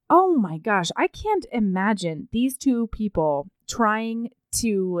 Oh my gosh. I can't imagine these two people trying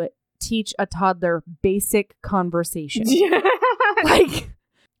to teach a toddler basic conversation. Like,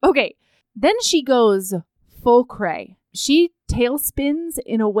 okay. Then she goes full cray. She tailspins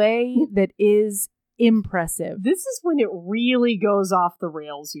in a way that is impressive. This is when it really goes off the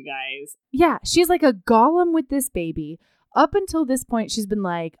rails, you guys. Yeah, she's like a golem with this baby. Up until this point, she's been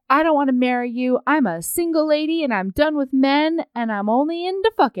like, I don't want to marry you. I'm a single lady and I'm done with men and I'm only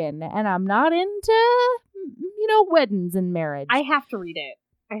into fucking and I'm not into, weddings and marriage. I have to read it.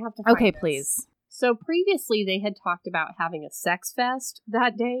 I have to find Okay, this. please. So previously they had talked about having a sex fest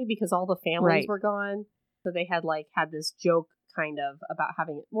that day because all the families Right. were gone. So they had had this joke kind of about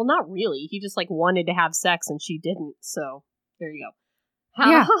having, well, not really. He just wanted to have sex and she didn't. So there you go.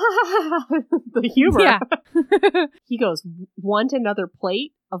 Yeah. The humor. Yeah. He goes, want another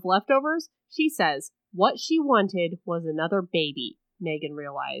plate of leftovers? She says, what she wanted was another baby, Megan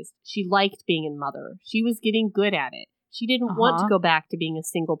realized. She liked being a mother. She was getting good at it. She didn't want to go back to being a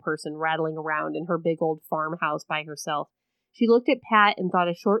single person rattling around in her big old farmhouse by herself. She looked at Pat and thought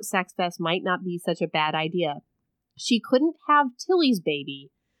a short sex fest might not be such a bad idea. She couldn't have Tilly's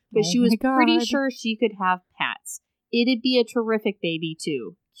baby, but she was pretty sure she could have Pat's. It'd be a terrific baby,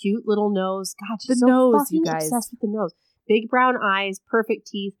 too. Cute little nose. God, she's The so nose, fucking you guys. obsessed with the nose. Big brown eyes, perfect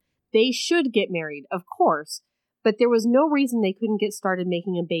teeth. They should get married, of course. But there was no reason they couldn't get started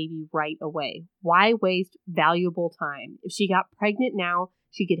making a baby right away. Why waste valuable time? If she got pregnant now,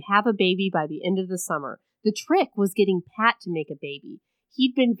 she could have a baby by the end of the summer. The trick was getting Pat to make a baby.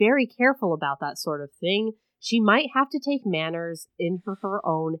 He'd been very careful about that sort of thing. She might have to take manners in her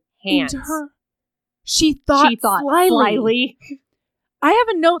own hands. She thought slyly. I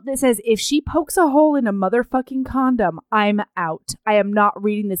have a note that says, if she pokes a hole in a motherfucking condom, I'm out. I am not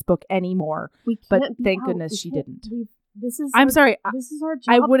reading this book anymore. We But can't be thank out. goodness We she can't- didn't. I'm sorry. This is our job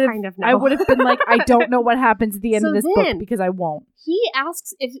I would have kind of now. I would have been like, I don't know what happens at the end So of this then- book because I won't. He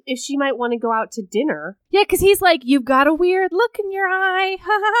asks if she might want to go out to dinner. Yeah, because he's like, you've got a weird look in your eye.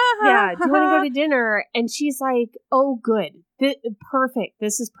 Yeah, do you want to go to dinner? And she's like, oh, good. Perfect.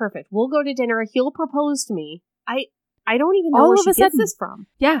 This is perfect. We'll go to dinner. He'll propose to me. I I don't even know All where of she a gets sudden. this from.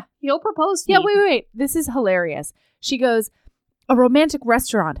 Yeah. He'll propose to Yeah, me. wait. This is hilarious. She goes, a romantic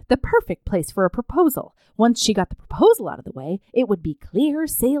restaurant, the perfect place for a proposal. Once she got the proposal out of the way, it would be clear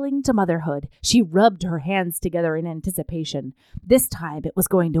sailing to motherhood. She rubbed her hands together in anticipation. This time it was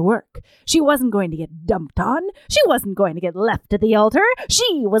going to work. She wasn't going to get dumped on. She wasn't going to get left at the altar.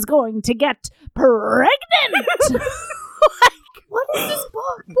 She was going to get pregnant. What is this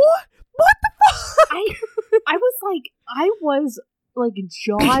book? What the fuck? I was like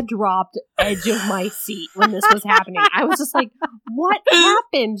jaw dropped edge of my seat when this was happening. I was just like, what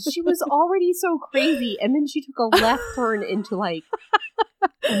happened? She was already so crazy, and then she took a left turn into like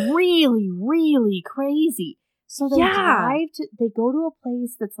really, really crazy. So they they go to a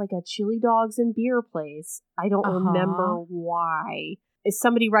place that's like a chili dogs and beer place. I don't remember why. Is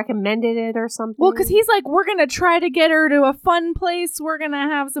somebody recommended it or something? Well, because he's like, we're going to try to get her to a fun place. We're going to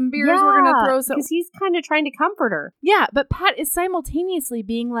have some beers. Yeah, we're going to throw some. Because he's kind of trying to comfort her. Yeah, but Pat is simultaneously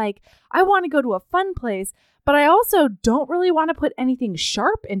being like, I want to go to a fun place, but I also don't really want to put anything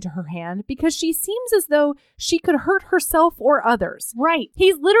sharp into her hand because she seems as though she could hurt herself or others. Right.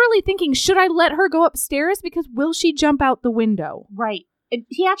 He's literally thinking, should I let her go upstairs because will she jump out the window? Right. And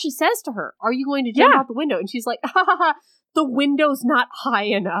he actually says to her, are you going to jump out the window? And she's like, ha ha ha. The window's not high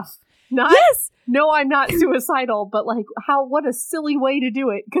enough. Yes. No, I'm not suicidal, but like, what a silly way to do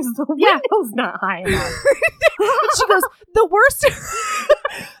it because the window's not high enough. She goes, the worst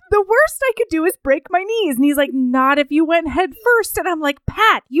I could do is break my knees. And he's like, not if you went head first. And I'm like,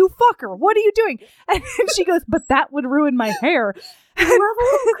 Pat, you fucker, what are you doing? And she goes, but that would ruin my hair. Level of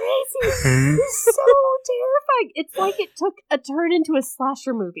crazy. It's so terrifying. It's like it took a turn into a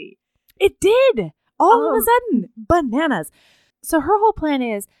slasher movie. It did. All of a sudden, bananas. So her whole plan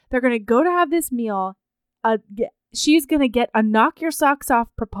is they're going to go to have this meal. She's going to get a knock your socks off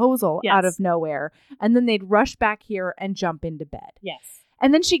proposal out of nowhere. And then they'd rush back here and jump into bed. Yes.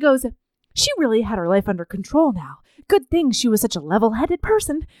 And then she goes, she really had her life under control now. Good thing she was such a level-headed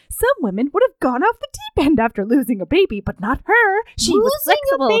person. Some women would have gone off the deep end after losing a baby, but not her. She was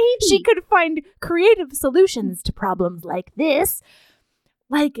flexible. She could find creative solutions to problems like this.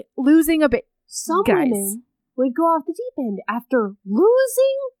 Like losing a baby. Some women would go off the deep end after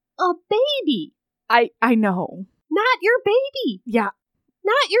losing a baby. I know. Not your baby. Yeah.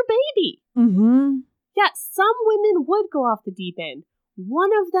 Not your baby. Mm-hmm. Yeah, some women would go off the deep end. One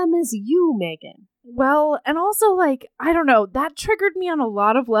of them is you, Megan. Well, and also, like, I don't know, that triggered me on a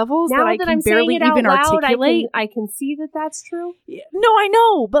lot of levels that I can barely even articulate. I can see that that's true. No, I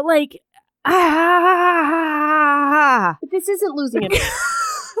know, but like, But this isn't losing a baby.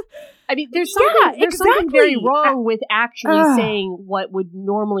 I mean, there's something very wrong with actually saying what would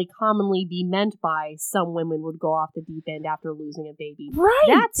normally commonly be meant by some women would go off the deep end after losing a baby. Right.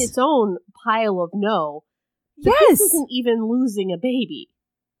 That's its own pile of no. But this isn't even losing a baby.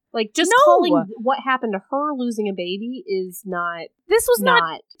 Like, just calling what happened to her losing a baby is not... This was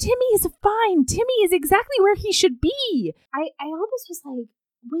not... Timmy is fine. Timmy is exactly where he should be. I almost was like,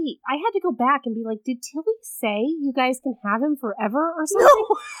 wait, I had to go back and be like, did Tilly say you guys can have him forever or something?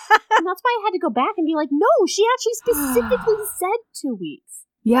 No. And that's why I had to go back and be like, no, she actually specifically said 2 weeks.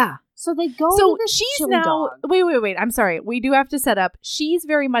 Yeah. So they go to this she's now... dog. Wait. I'm sorry. We do have to set up. She's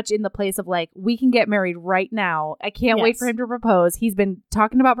very much in the place of like, we can get married right now. I can't wait for him to propose. He's been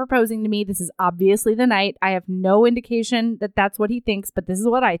talking about proposing to me. This is obviously the night. I have no indication that that's what he thinks, but this is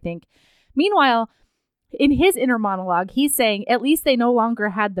what I think. Meanwhile... in his inner monologue, he's saying at least they no longer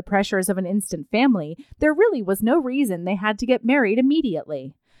had the pressures of an instant family. There really was no reason they had to get married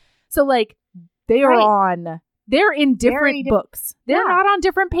immediately. So, like, they are they're in different books. They're not on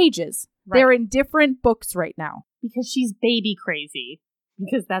different pages. Right. They're in different books right now. Because she's baby crazy.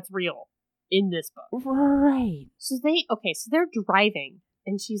 Because that's real in this book. Right. So they're driving.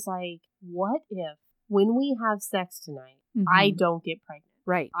 And she's like, what if when we have sex tonight, I don't get pregnant?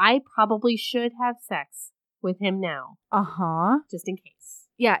 Right. I probably should have sex with him now. Uh-huh. Just in case.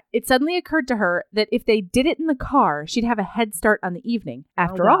 Yeah, it suddenly occurred to her that if they did it in the car, she'd have a head start on the evening.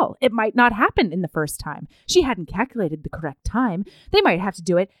 After all, it might not happen in the first time. She hadn't calculated the correct time. They might have to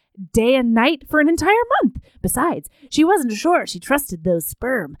do it day and night for an entire month. Besides, she wasn't sure she trusted those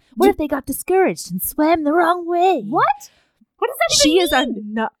sperm. What if they got discouraged and swam the wrong way? What? What does that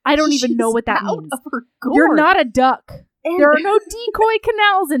even mean? I don't even know what that means. Gourd. You're not a duck. There are no decoy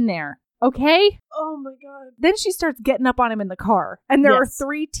canals in there. Okay? Oh my God. Then she starts getting up on him in the car. And there are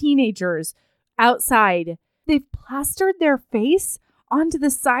 3 teenagers outside. They've plastered their face onto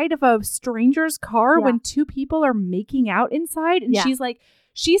the side of a stranger's car when 2 people are making out inside. And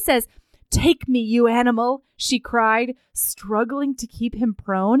she says, Take me, you animal, she cried, struggling to keep him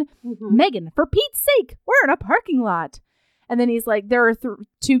prone. Megan, for Pete's sake, we're in a parking lot. And then he's like, there are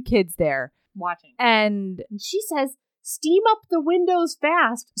 2 kids there. Watching. And she says, steam up the windows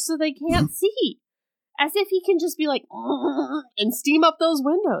fast so they can't see. As if he can just be like, and steam up those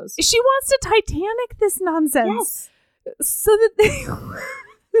windows. She wants to Titanic this nonsense. Yes. So that they...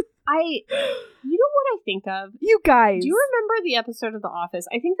 You know what I think of? You guys. Do you remember the episode of The Office?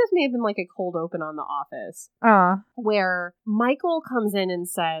 I think this may have been like a cold open on The Office. Where Michael comes in and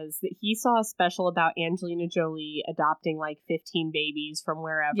says that he saw a special about Angelina Jolie adopting like 15 babies from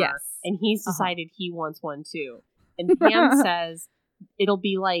wherever. Yes. And he's decided he wants one too. And Pam says it'll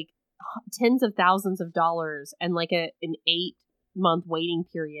be like tens of thousands of dollars and like an 8-month waiting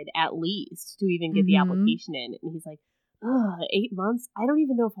period at least to even get the application in. And he's like, 8 months? I don't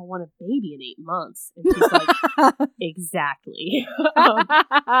even know if I want a baby in 8 months. And she's like, exactly.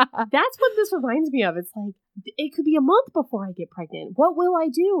 That's what this reminds me of. It's like, it could be a month before I get pregnant. What will I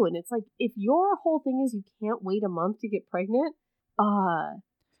do? And it's like, if your whole thing is you can't wait a month to get pregnant,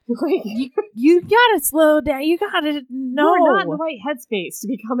 like, you gotta slow down. You gotta know. You're not in the right headspace to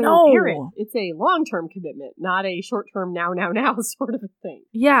becoming a parent. It's a long-term commitment, not a short-term now sort of a thing.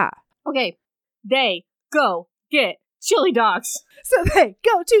 Yeah. Okay. They go get chili dogs. So they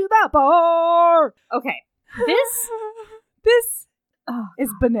go to the bar. Okay. This is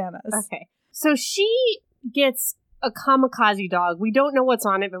bananas. Okay. So she gets a kamikaze dog. We don't know what's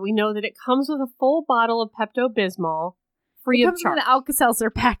on it, but we know that it comes with a full bottle of Pepto-Bismol free of charge. It comes in an Alka-Seltzer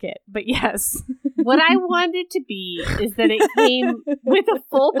packet, but yes. What I wanted to be is that it came with a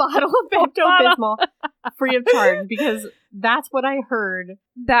full bottle of Pepto-Bismol free of charge, because that's what I heard.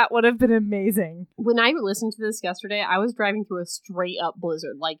 That would have been amazing. When I listened to this yesterday, I was driving through a straight up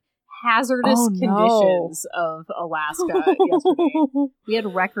blizzard, like hazardous conditions of Alaska yesterday. We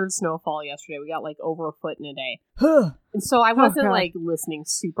had record snowfall yesterday. We got like over a foot in a day. And so I wasn't like listening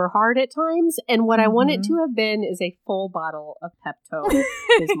super hard at times. And what I want it to have been is a full bottle of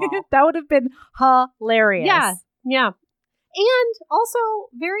Pepto-Bismol. That would have been hilarious. Yeah. And also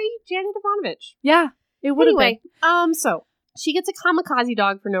very Janet Ivanovich. Yeah, it would have been. So she gets a kamikaze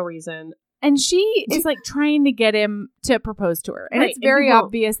dog for no reason. And she is like trying to get him to propose to her. And it's very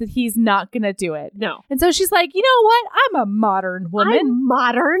obvious that he's not going to do it. No. And so she's like, you know what? I'm a modern woman. I'm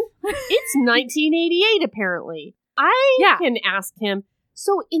modern. It's 1988, apparently. I can ask him.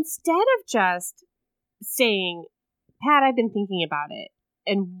 So instead of just saying, Pat, I've been thinking about it.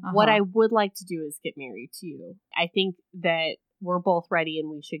 And what I would like to do is get married to you. I think that we're both ready and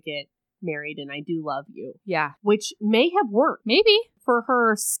we should get married, and I do love you. Yeah. Which may have worked. Maybe. For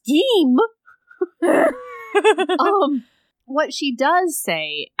her scheme. What she does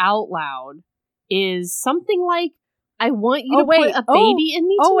say out loud is something like, I want you to put a baby in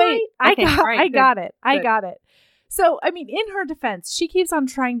me tonight. I got it. So, I mean, in her defense, she keeps on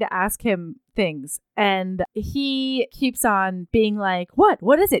trying to ask him things, and he keeps on being like,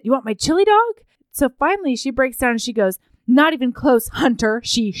 What is it? You want my chili dog? So finally she breaks down and she goes, not even close, Hunter,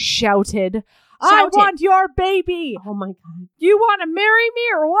 she shouted. I want your baby. Oh my God. You want to marry me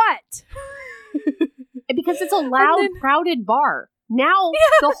or what? Because it's a loud, crowded bar. Now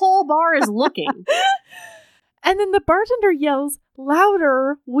the whole bar is looking. And then the bartender yells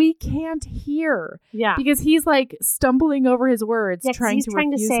louder, we can't hear. Yeah. Because he's like stumbling over his words, trying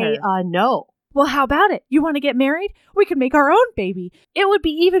to say no. Well, how about it? You want to get married? We could make our own baby. It would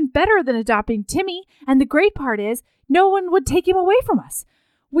be even better than adopting Timmy. And the great part is, no one would take him away from us.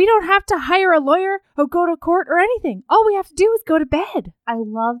 We don't have to hire a lawyer or go to court or anything. All we have to do is go to bed. I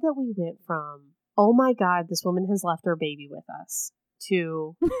love that we went from, oh my God, this woman has left her baby with us,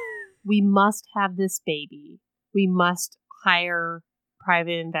 to we must have this baby. We must hire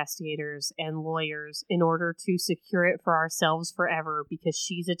private investigators and lawyers in order to secure it for ourselves forever, because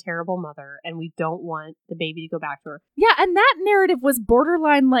she's a terrible mother and we don't want the baby to go back to her. Yeah, and that narrative was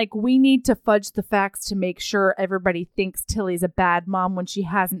borderline like, we need to fudge the facts to make sure everybody thinks Tilly's a bad mom when she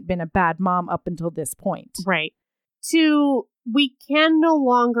hasn't been a bad mom up until this point. Right. To, we can no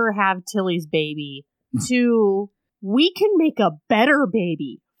longer have Tilly's baby. To, we can make a better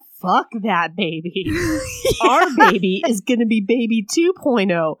baby. Fuck that baby. Our baby is going to be baby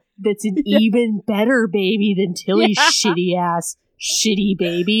 2.0. That's an even better baby than Tilly's shitty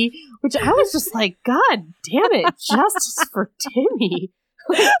baby. Which I was just like, God damn it. Justice for Timmy.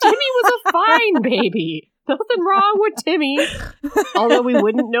 Like, Timmy was a fine baby. Nothing wrong with Timmy. Although we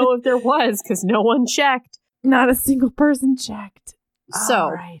wouldn't know if there was, because no one checked. Not a single person checked.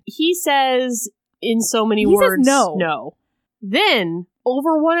 So, he says in so many words, no. Then,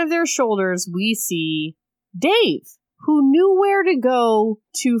 over one of their shoulders, we see Dave, who knew where to go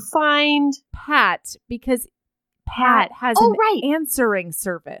to find Pat, because Pat has answering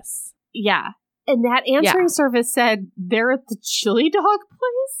service. Yeah. And that answering service said, they're at the chili dog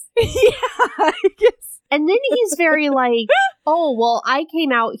place? Yeah, I guess. And then he's very like, oh, well, I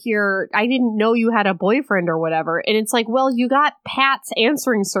came out here. I didn't know you had a boyfriend or whatever. And it's like, well, you got Pat's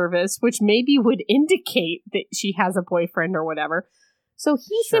answering service, which maybe would indicate that she has a boyfriend or whatever. So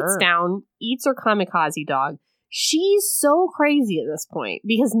he sits down, eats her kamikaze dog. She's so crazy at this point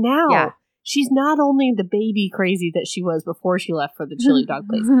because now she's not only the baby crazy that she was before she left for the chili dog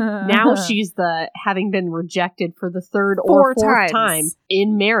place. Now she's the having been rejected for the third or fourth time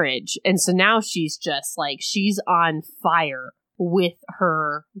in marriage. And so now she's just like, she's on fire with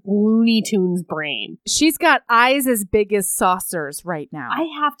her Looney Tunes brain. She's got eyes as big as saucers right now. I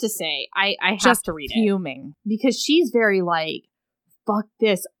have to say, I have just to read fuming. it. Because she's very like, fuck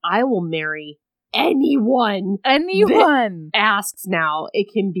this, I will marry anyone that asks now. It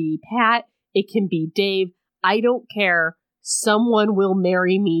can be Pat, it can be Dave, I don't care, someone will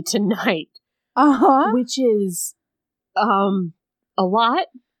marry me tonight. Which is a lot.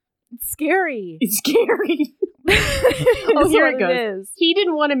 It's scary. Here it goes. He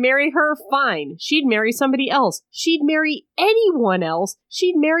didn't want to marry her, fine. She'd marry somebody else. She'd marry anyone else.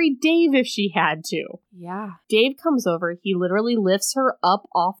 She'd marry Dave if she had to. Yeah. Dave comes over. He literally lifts her up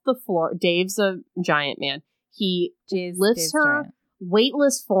off the floor. Dave's a giant man. He lifts her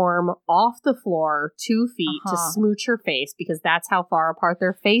weightless form off the floor 2 feet to smooch her face because that's how far apart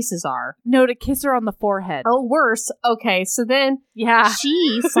their faces are. No, to kiss her on the forehead. Oh, worse. Okay, so then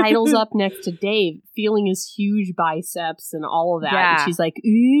she sidles up next to Dave, feeling his huge biceps and all of that. Yeah. And she's like,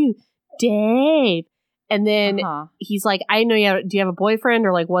 ooh, Dave. And then he's like, I know you. Do you have a boyfriend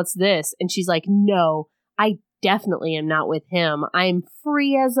or like, what's this? And she's like, no, I definitely am not with him. I'm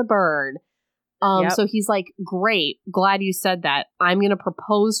free as a bird. So he's like, great, glad you said that. I'm going to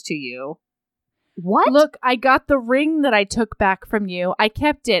propose to you. What? Look, I got the ring that I took back from you. I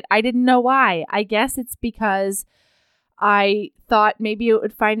kept it. I didn't know why. I guess it's because I thought maybe it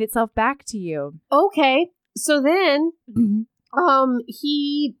would find itself back to you. Okay. So then,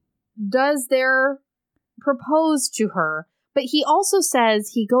 he does propose to her, but he also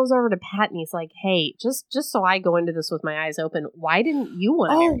says, he goes over to Pat and he's like, hey, just so I go into this with my eyes open, why didn't you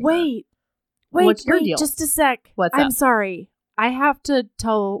want to marry her? Wait, what's your deal? Just a sec. What's up? I'm sorry. I have to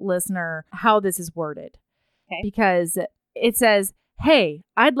tell listener how this is worded. Okay. Because it says, hey,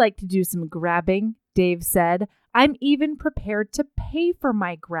 I'd like to do some grabbing, Dave said. I'm even prepared to pay for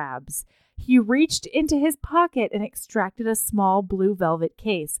my grabs. He reached into his pocket and extracted a small blue velvet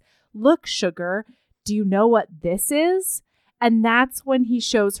case. Look, sugar, do you know what this is? And that's when he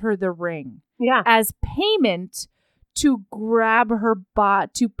shows her the ring. Yeah. As payment to grab her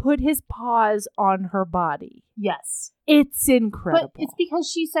to put his paws on her body. Yes. It's incredible. But it's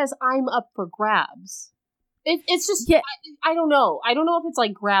because she says, I'm up for grabs. It's just, I don't know. I don't know if it's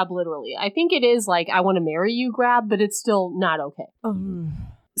like grab literally. I think it is like, I want to marry you grab, but it's still not okay.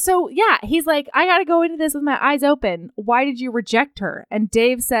 So, yeah, he's like, I got to go into this with my eyes open. Why did you reject her? And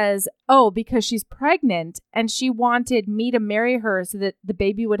Dave says, oh, because she's pregnant and she wanted me to marry her so that the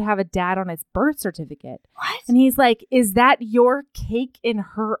baby would have a dad on its birth certificate. What? And he's like, is that your cake in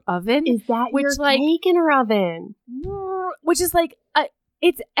her oven? Is that your cake in her oven? Which is like,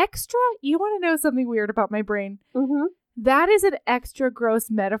 it's extra. You want to know something weird about my brain? Mm-hmm. That is an extra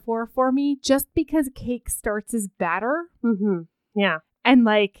gross metaphor for me just because cake starts as batter. Mm-hmm. Yeah. And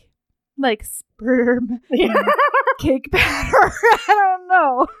like sperm, cake batter. I don't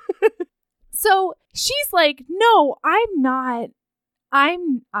know. So she's like, no, I'm not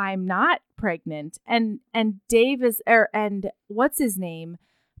pregnant. And Dave is, and what's his name?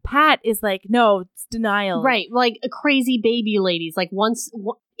 Pat is like, no, it's denial. Right. Like a crazy baby ladies. Like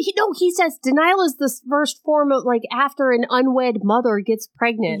he says denial is the first form of like after an unwed mother gets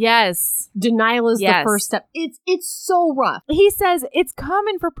pregnant. Yes. Denial is the first step. It's so rough. He says it's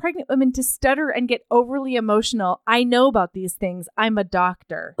common for pregnant women to stutter and get overly emotional. I know about these things. I'm a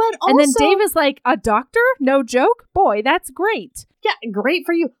doctor. But also, and then Dave is like, a doctor? No joke? Boy, that's great. Yeah, great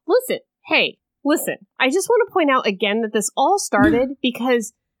for you. Listen. I just want to point out again that this all started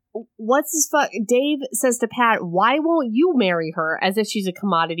because Dave says to Pat, why won't you marry her? As if she's a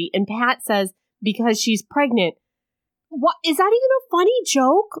commodity. And Pat says, because she's pregnant. What is that even a funny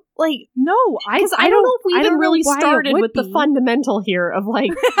joke? Like, no, I don't know if we even really started with the fundamental here of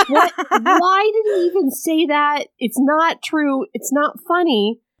like, what? Why did he even say that? It's not true. It's not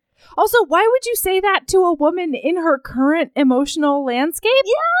funny. Also, why would you say that to a woman in her current emotional landscape?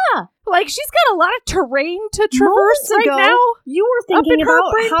 Yeah. Like, she's got a lot of terrain to traverse Moments ago, now. you were thinking in her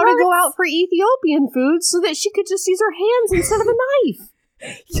about brain how to go parts. out for Ethiopian food so that she could just use her hands instead of a knife.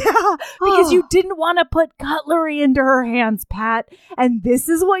 Yeah, because you didn't want to put cutlery into her hands, Pat. And this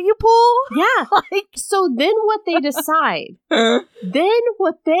is what you pull? Yeah. Like, So then what they decide, in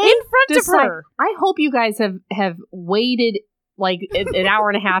front decide, of her. I hope you guys have waited like an hour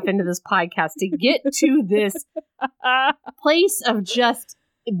and a half into this podcast to get to this place of just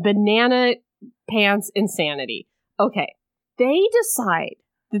banana pants insanity. Okay. They decide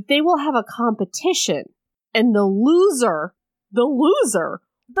that they will have a competition and the loser will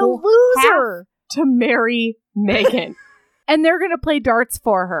have to marry Megan. And they're going to play darts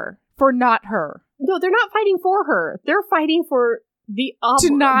for her, for not her. No, they're not fighting for her. They're fighting for the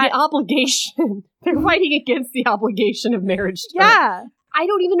obligation. They're fighting against the obligation of marriage to her. Yeah. I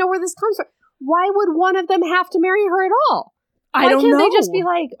don't even know where this comes from. Why would one of them have to marry her at all? I don't know. Why can't they just be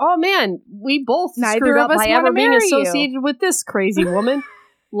like, oh man, we both Neither screwed of up us by wanna ever being marry you. associated with this crazy woman.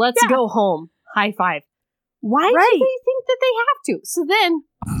 Let's Yeah. go home. High five. Why do they think that they have to? So then,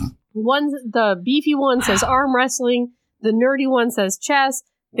 the beefy one says arm wrestling. The nerdy one says chess.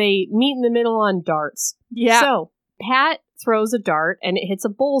 They meet in the middle on darts. Yeah. So Pat throws a dart and it hits a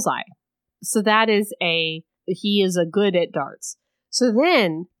bullseye. So he is a good at darts. So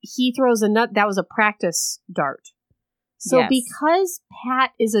then he throws that was a practice dart. So Yes. because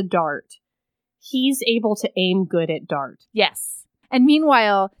Pat is a dart, he's able to aim good at dart. Yes. And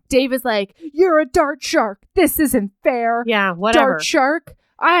meanwhile, Dave is like, you're a dart shark. This isn't fair. Yeah, whatever. Dart shark.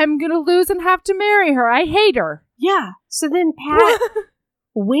 I'm going to lose and have to marry her. I hate her. Yeah. So then Pat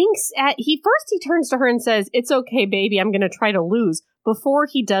winks at he turns to her and says, "It's okay, baby. I'm going to try to lose," before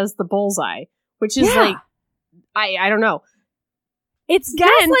he does the bullseye, which is like I don't know. It's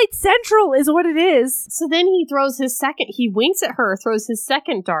Gaslight Central is what it is. So then he winks at her, throws his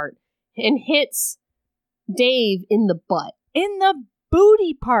second dart and hits Dave in the butt. In the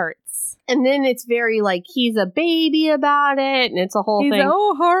booty parts. And then it's very like he's a baby about it, and it's a whole thing.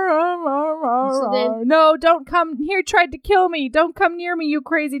 So then, no, don't come here. Tried to kill me. Don't come near me, you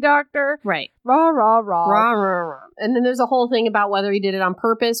crazy doctor. Right. Rah, rah, rah. Rah, rah, rah. And then there's a whole thing about whether he did it on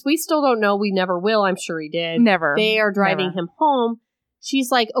purpose. We still don't know. We never will. I'm sure he did. Never. They are driving him home.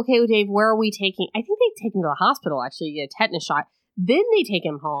 She's like, okay, Dave, where are we taking? I think they take him to the hospital, actually, to get a tetanus shot. Then they take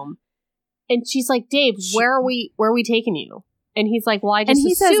him home. And she's like, Dave, where are we taking you? And he's like, well, I just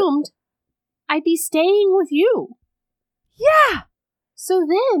assumed I'd be staying with you. Yeah. So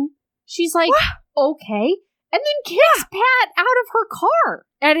then she's like, okay. And then kicks Pat out of her car.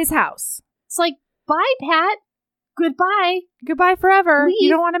 At his house. It's like, bye, Pat. Goodbye. Goodbye forever. Leave. You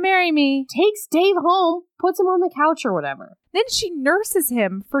don't want to marry me. Takes Dave home, puts him on the couch or whatever. Then she nurses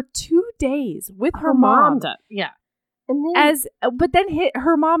him for 2 days with her mom mom. does. Yeah. And then But then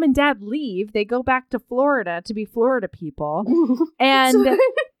her mom and dad leave. They go back to Florida to be Florida people. And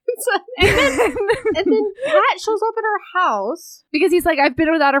and then Pat shows up at her house. Because he's like, I've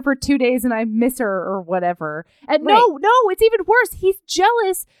been without her for 2 days and I miss her or whatever. And Right. no, it's even worse. He's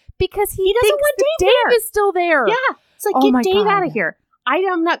jealous because he doesn't thinks want that Dave Dave there. is still there. Yeah. It's like, Oh my get Dave God. out of here. I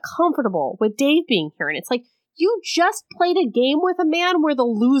am not comfortable with Dave being here. And it's like, you just played a game with a man where the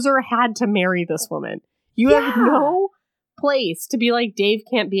loser had to marry this woman. You have no place to be like, Dave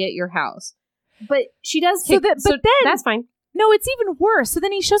can't be at your house. But she does kick. But then that's fine. No, it's even worse. So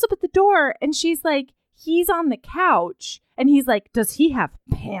then he shows up at the door and she's like, he's on the couch. And he's like, does he have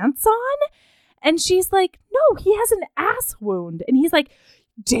pants on? And she's like, no, he has an ass wound. And he's like,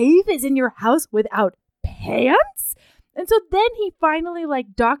 Dave is in your house without pants? And so then he finally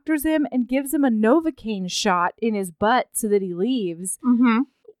like doctors him and gives him a Novocaine shot in his butt so that he leaves. Mm-hmm.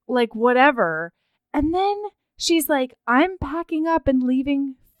 Like whatever. And then she's like, I'm packing up and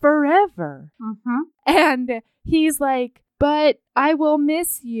leaving forever. Mm-hmm. And he's like, but I will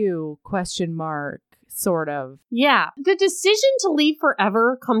miss you, ? Sort of. Yeah. The decision to leave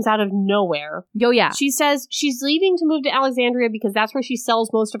forever comes out of nowhere. Oh, yeah. She says she's leaving to move to Alexandria because that's where she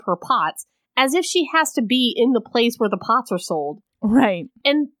sells most of her pots, as if she has to be in the place where the pots are sold. Right.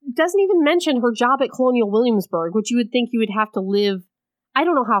 And doesn't even mention her job at Colonial Williamsburg, which you would think you would have to live. I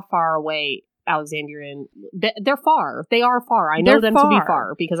don't know how far away Alexandria and they're far. They are far. I know them to be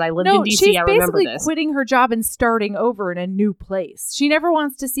far because I lived in DC. She's I remember basically this. quitting her job and starting over in a new place. She never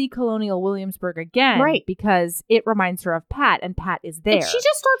wants to see Colonial Williamsburg again, right? Because it reminds her of Pat, and Pat is there. And she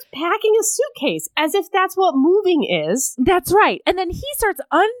just starts packing a suitcase as if that's what moving is. That's right. And then he starts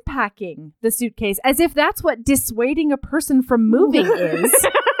unpacking the suitcase as if that's what dissuading a person from moving is.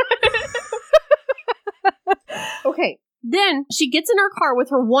 Okay. Then she gets in her car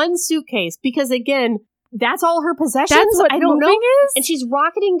with her one suitcase because, again, that's all her possessions. That's what I don't know. is? And she's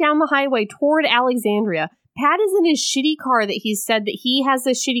rocketing down the highway toward Alexandria. Pat is in his shitty car that he's said that he has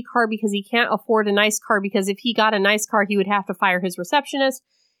this shitty car because he can't afford a nice car, because if he got a nice car, he would have to fire his receptionist.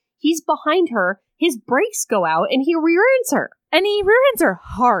 He's behind her. His brakes go out and he rear-ends her. And he rear-ends her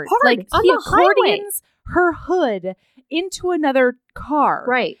hard. Like, on he the highway. accordions her hood into another car.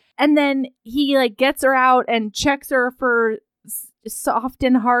 Right. And then he, like, gets her out and checks her for soft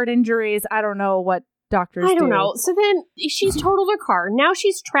and hard injuries. I don't know what doctors do. I don't know. So then she's totaled her car. Now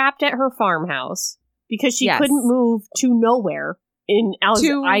she's trapped at her farmhouse because she couldn't move to nowhere in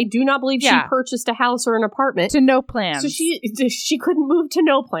Alexandria. I do not believe she purchased a house or an apartment. To no plans. So she couldn't move to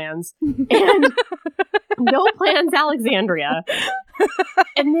no plans. And no plans Alexandria.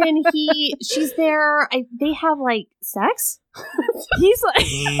 And then she's there. They have like sex. He's like,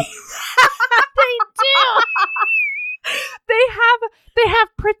 they do. They have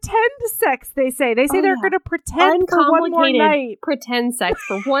pretend sex. They say they're going to pretend for one more night. Pretend sex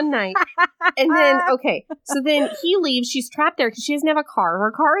for one night. And then so then he leaves. She's trapped there because she doesn't have a car.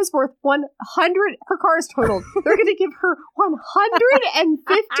 Her car is worth $100. Her car is totaled. They're going to give her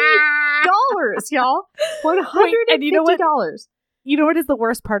 $150, y'all. $150. And you know what? You know what is the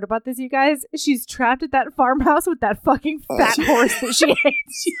worst part about this, you guys? She's trapped at that farmhouse with that fucking fat horse that she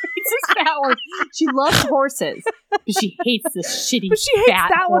hates. She hates this fat horse. She loves horses, but she hates this shitty But she hates fat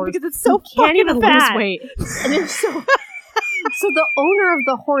that horse one because it's so can't fucking even fat. lose weight. And then so the owner of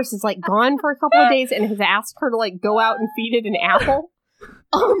the horse is like gone for a couple of days and has asked her to like go out and feed it an apple. No,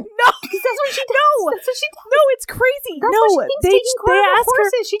 because that's what she does. No, that's what she does. No, it's crazy. That's no, what she thinks they ask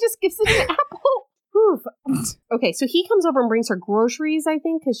horses. her. She just gives it an apple. Okay, so he comes over and brings her groceries, I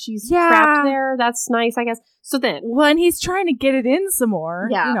think, because she's trapped there. That's nice, I guess. So then, when he's trying to get it in some more,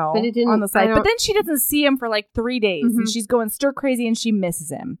 but it didn't, on the side. But then she doesn't see him for like 3 days, and she's going stir crazy, and she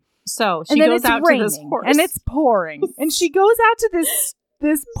misses him. So she goes out to this horse, and it's pouring, and she goes out to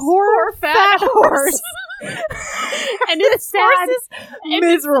this poor fat horse. And it's sad. Horse is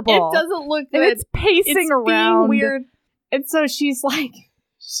miserable. It doesn't look good. And it's pacing around. Being weird. And so she's like,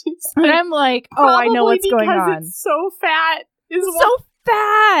 and I'm like, I know what's going on. It's so fat. So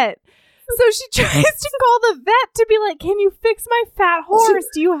fat. So she tries to call the vet to be like, can you fix my fat horse?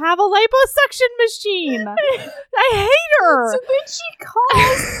 Do you have a liposuction machine? I hate her. So then she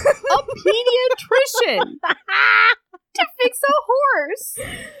calls a pediatrician to fix a horse.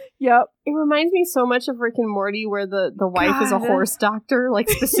 Yep. It reminds me so much of Rick and Morty, where the wife is a horse doctor, like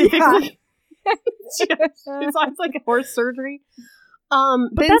specifically. It's like a horse surgery.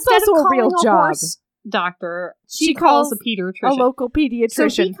 But that's also a real job. Doctor. She calls a pediatrician. A local pediatrician. So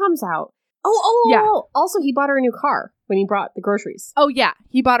he comes out. Oh. Also, he bought her a new car when he brought the groceries. Oh, yeah.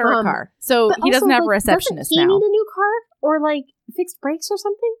 He bought her a car. So he doesn't have a receptionist now. Doesn't he need a new car? Or, like, fixed brakes or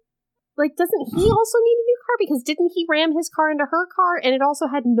something? Like, doesn't he also need a new car? Because didn't he ram his car into her car and it also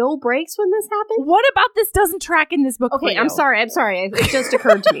had no brakes when this happened? What about this doesn't track in this book? Okay, I'm sorry. It just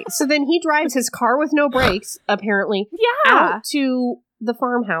occurred to me. So then he drives his car with no brakes, apparently, out to the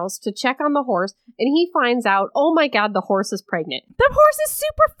farmhouse to check on the horse, and he finds out, oh my god, the horse is pregnant. The horse is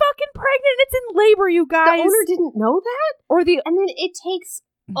super fucking pregnant. It's in labor, you guys. The owner didn't know that? And then it takes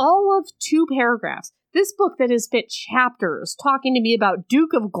all of 2 paragraphs. This book that has spent chapters talking to me about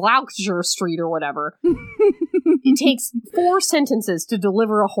Duke of Gloucester Street or whatever. It takes 4 sentences to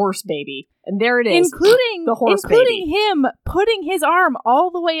deliver a horse baby. And there it is. Including the horse baby. Him putting his arm all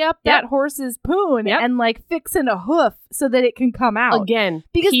the way up that horse's poon and like fixing a hoof so that it can come out. Again,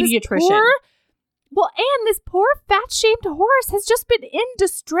 because pediatrician. This poor fat-shamed horse has just been in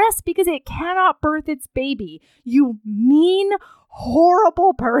distress because it cannot birth its baby. You mean,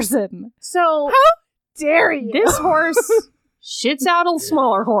 horrible person. So how dare you? This horse shits out a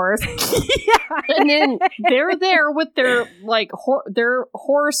smaller horse. And then they're there with their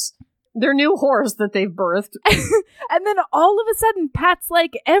their new horse that they've birthed. And then all of a sudden, Pat's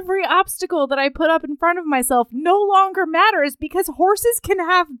like, every obstacle that I put up in front of myself no longer matters because horses can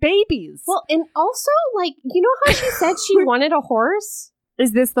have babies. Well, and also, like, you know how she said she wanted a horse?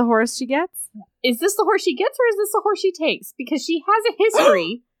 Is this the horse she gets? Is this the horse she gets, or is this the horse she takes? Because she has a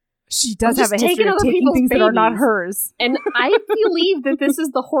history. She does have a history of taking things that are not hers. And I believe that this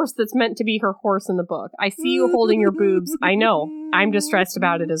is the horse that's meant to be her horse in the book. I see you holding your boobs. I know. I'm distressed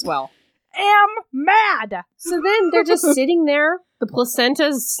about it as well. Am mad. So then they're just sitting there. The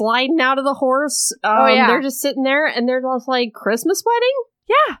placenta's sliding out of the horse. They're just sitting there, and they're just like, Christmas wedding?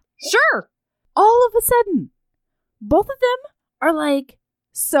 Yeah. Sure. All of a sudden, both of them are like,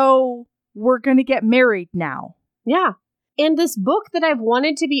 so we're going to get married now. Yeah. And this book that I've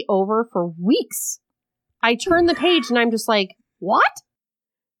wanted to be over for weeks, I turn the page and I'm just like, what?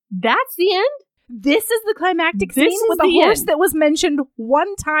 That's the end? This is the climactic This scene is with a the horse end. that was mentioned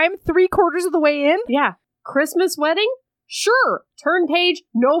one time 3/4 of the way in? Yeah. Christmas wedding? Sure. Turn page,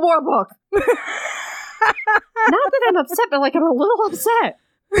 no more book. Not that I'm upset, but like I'm a little upset.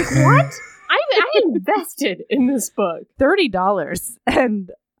 What? I invested in this book. $30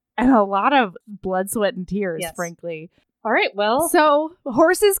 and a lot of blood, sweat, and tears, Yes. frankly. All right, well, So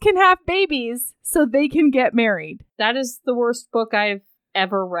horses can have babies so they can get married. that is the worst book I've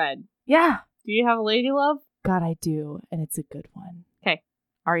ever read. Yeah. Do you have a lady love? God, I do. And it's a good one. Okay.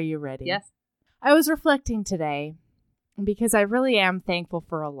 Are you ready? Yes. I was reflecting today because I really am thankful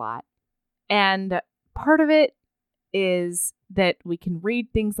for a lot. And part of it is that we can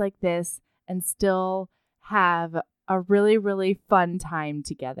read things like this and still have a really, really fun time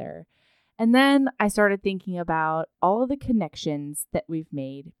together. And then I started thinking about all of the connections that we've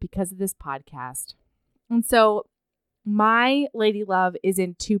made because of this podcast. And so my lady love is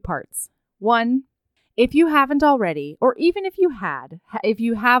in 2 parts. One, if you haven't already, or even if you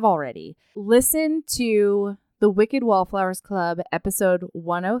have already, listen to the Wicked Wallflowers Club episode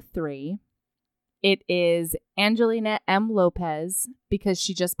 103. It is Angelina M. Lopez because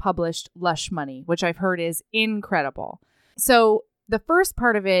she just published Lush Money, which I've heard is incredible. So the first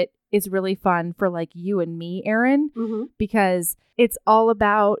part of it is really fun for like you and me, Erin, because it's all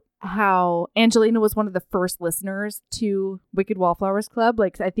about how Angelina was one of the first listeners to Wicked Wallflowers Club.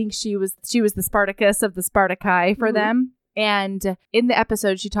 Like I think she was the Spartacus of the Spartaci for them. And in the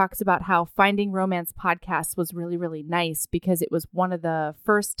episode, she talks about how Finding Romance podcasts was really, really nice because it was one of the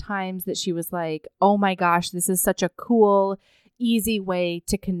first times that she was like, oh my gosh, this is such a cool, easy way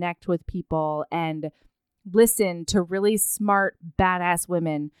to connect with people and listen to really smart, badass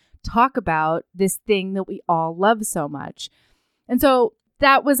women talk about this thing that we all love so much. And so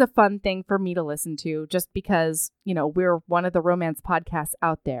that was a fun thing for me to listen to just because, you know, we're one of the romance podcasts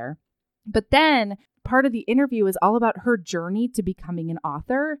out there. But then part of the interview is all about her journey to becoming an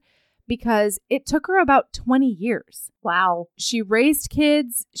author because it took her about 20 years. Wow. She raised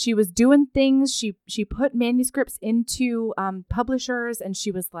kids. She was doing things. She put manuscripts into publishers and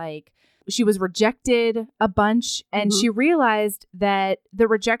she was rejected a bunch. And she realized that the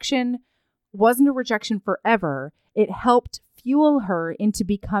rejection wasn't a rejection forever. It helped fuel her into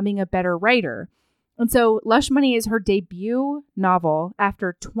becoming a better writer. And so Lush Money is her debut novel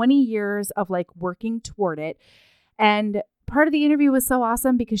after 20 years of like working toward it. And part of the interview was so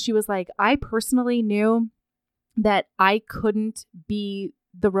awesome because she was like, I personally knew that I couldn't be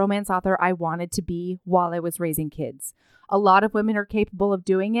the romance author I wanted to be while I was raising kids. A lot of women are capable of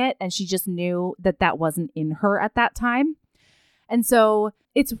doing it. And she just knew that that wasn't in her at that time. And so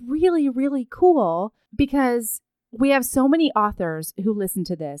it's really, really cool because we have so many authors who listen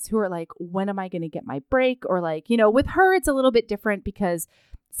to this who are like, when am I going to get my break? Or like, you know, with her, it's a little bit different because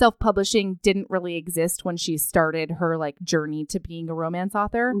self-publishing didn't really exist when she started her like journey to being a romance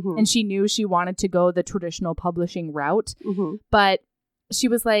author. And she knew she wanted to go the traditional publishing route. But she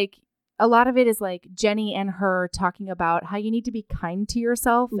was like, a lot of it is like Jenny and her talking about how you need to be kind to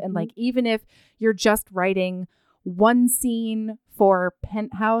yourself. And like, even if you're just writing one scene for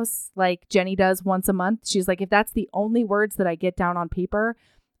Penthouse, like Jenny does once a month, she's like, if that's the only words that I get down on paper,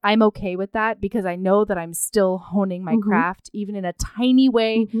 I'm okay with that because I know that I'm still honing my craft, even in a tiny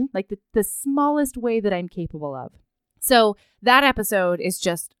way, like the smallest way that I'm capable of. So that episode is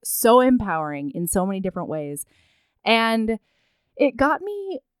just so empowering in so many different ways. And it got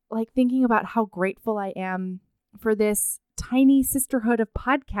me like thinking about how grateful I am for this tiny sisterhood of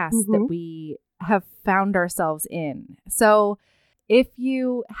podcasts that we have found ourselves in. So if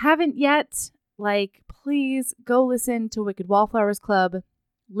you haven't yet, like, please go listen to Wicked Wallflowers Club,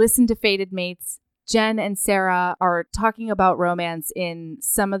 listen to Fated Mates. Jen and Sarah are talking about romance in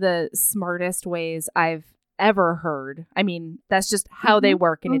some of the smartest ways I've ever heard. I mean, that's just how they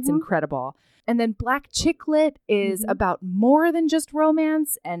work, and it's incredible. And then Black Chick Lit is about more than just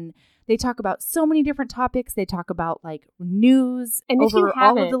romance, and they talk about so many different topics. They talk about like news and over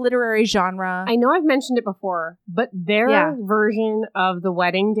all of the literary genre. I know I've mentioned it before, but their version of The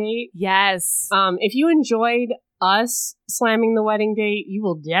Wedding Date. Yes. If you enjoyed us slamming The Wedding Date, you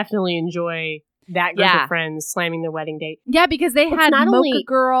will definitely enjoy that group of friends slamming The Wedding Date. Yeah, because they had Mocha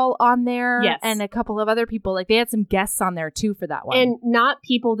Girl on there and a couple of other people. Like they had some guests on there too for that one. And not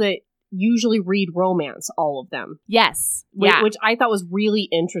people that usually read romance, all of them. Yes. Which I thought was really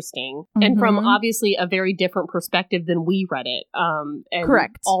interesting. And from obviously a very different perspective than we read it. And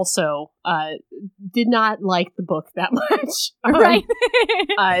correct. Also, did not like the book that much. Right.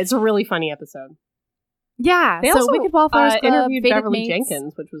 It's a really funny episode. Yeah. They So also Wicked Wallflowers Club, interviewed Fated Beverly Mates.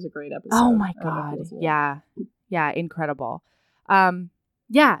 Jenkins, which was a great episode. Oh my I loved God. listening. Yeah. Incredible.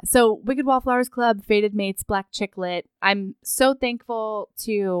 Yeah. So Wicked Wallflowers Club, Fated Mates, Black Chicklet. I'm so thankful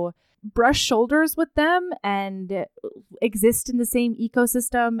to brush shoulders with them and exist in the same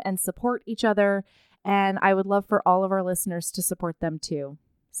ecosystem and support each other. And I would love for all of our listeners to support them too.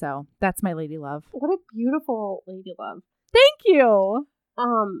 So that's my lady love. What a beautiful lady love. Thank you.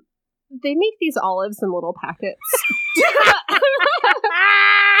 They make these olives in little packets.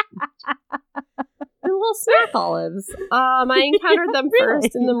 They're little snack olives. I encountered them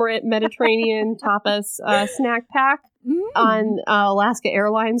first in the Mediterranean tapas snack pack on Alaska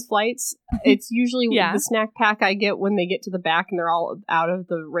Airlines flights. It's usually the snack pack I get when they get to the back and they're all out of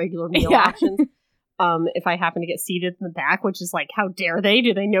the regular meal options. If I happen to get seated in the back, which is like, how dare they?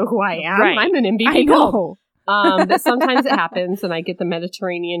 Do they know who I am? Right. I'm an MVP. I know. But sometimes it happens, and I get the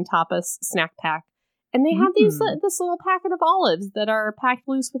Mediterranean tapas snack pack. And they have this little packet of olives that are packed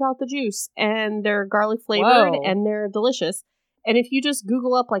loose without the juice, and they're garlic flavored, and they're delicious. And if you just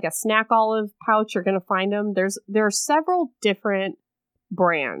Google up like a snack olive pouch, you're going to find them. There are several different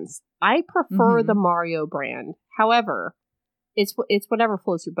brands. I prefer the Mario brand. However, it's whatever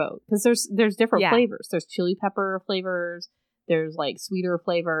floats your boat, because there's different flavors. There's chili pepper flavors. There's like sweeter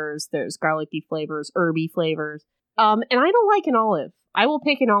flavors. There's garlicky flavors, herby flavors. And I don't like an olive. I will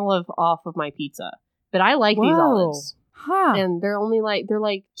pick an olive off of my pizza. But I like these olives. Huh. And they're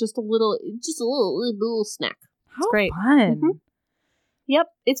like just a little snack. How great. Fun. Mm-hmm. Yep.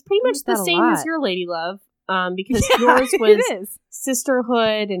 It's pretty much the same as your lady love. Because yours was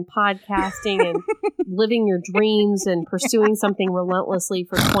sisterhood and podcasting and living your dreams and pursuing something relentlessly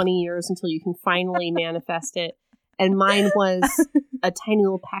for 20 years until you can finally manifest it. And mine was a tiny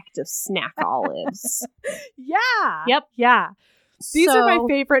little packet of snack olives. Yeah. Yep. Yeah. These are my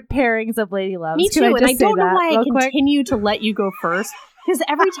favorite pairings of Lady Loves. Me too, and I don't know why I continue to let you go first. Because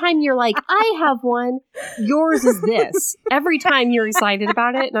every time you're like, I have one, yours is this. Every time you're excited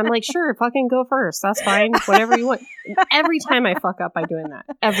about it, and I'm like, sure, fucking go first. That's fine. Whatever you want. Every time I fuck up by doing that.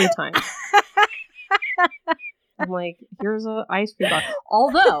 Every time. I'm like, here's an ice cream bar.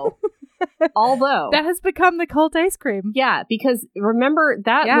 Although that has become the cult ice cream. Yeah, because remember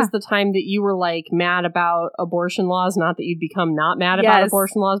that was the time that you were like mad about abortion laws. Not that you'd become not mad about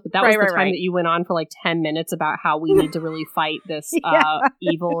abortion laws, but that was the time that you went on for like 10 minutes about how we need to really fight this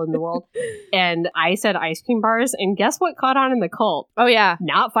evil in the world. And I said ice cream bars, and guess what caught on in the cult? Oh yeah,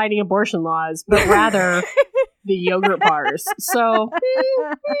 not fighting abortion laws, but rather the yogurt bars. So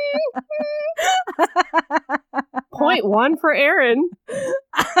 0.1 for Aaron.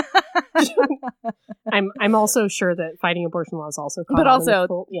 I'm also sure that fighting abortion laws also caught on in the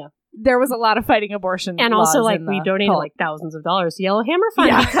cult. Yeah. There was a lot of fighting abortion and laws also like we donated like thousands of dollars to Yellow Hammer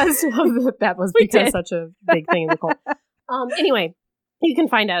Fund because of that was because such a big thing in the cult. Anyway, you can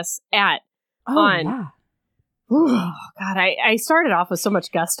find us at oh god, I started off with so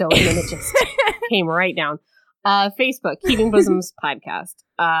much gusto and then it just came right down. Facebook, Heaving Bosoms Podcast.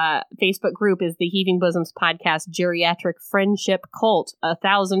 Facebook group is the Heaving Bosoms Podcast Geriatric Friendship Cult.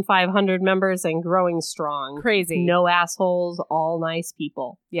 1,500 members and growing strong. Crazy. No assholes, all nice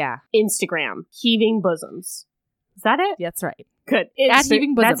people. Yeah. Instagram, Heaving Bosoms. Is that it? That's right. Good. At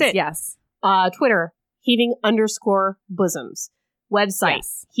Heaving Bosoms, that's it. Yes. Twitter, Heaving_Bosoms. Website,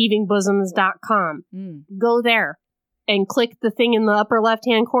 heavingbosoms.com. Go there. And click the thing in the upper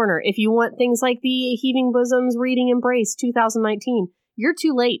left-hand corner. If you want things like the Heaving Bosoms Reading Embrace 2019, you're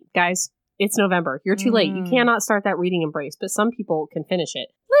too late, guys. It's November. You're too late. You cannot start that Reading Embrace, but some people can finish it.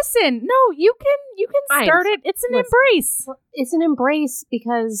 Listen, no, you can start it. It's an embrace. It's an embrace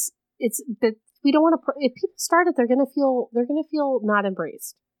because but we don't want to. If people start it, they're gonna feel not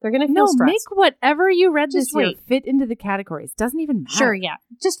embraced. They're gonna feel stressed. Make whatever you read this year fit into the categories. Doesn't even matter. Sure, yeah.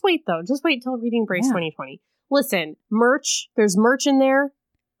 Just wait though. Just wait till Reading Embrace 2020. Listen, merch. There's merch in there.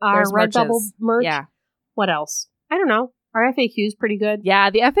 Our Redbubble merch. Yeah. What else? I don't know. Our FAQ is pretty good. Yeah,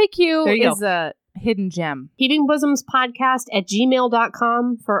 the FAQ is a hidden gem. Heaving Bosoms Podcast at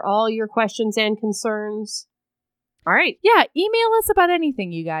gmail.com for all your questions and concerns. All right. Yeah, email us about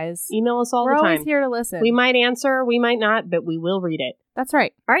anything, you guys. Email us all the time. We're always here to listen. We might answer, we might not, but we will read it. That's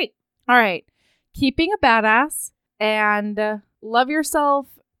right. All right. All right. Keeping a badass and love yourself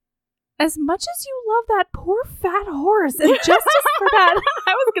as much as you love that poor fat horse, and justice for that.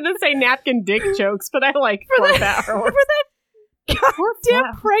 I was going to say napkin dick jokes, but I like poor fat horse. For that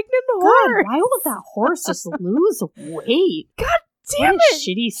goddamn pregnant horse. God, why would that horse just lose weight? God damn what a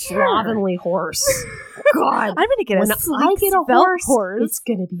shitty, slovenly horse. God. I'm going to get a horse. It's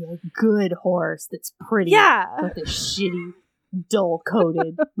going to be a good horse that's pretty. Yeah. Not the shitty,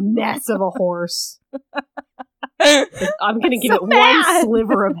 dull-coated mess of a horse. I'm going to give it one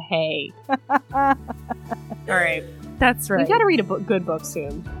sliver of hay. All right. That's right. We've got to read a good book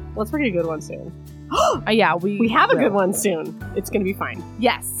soon. Let's read a good one soon. Yeah, we have a good one soon. It's going to be fine.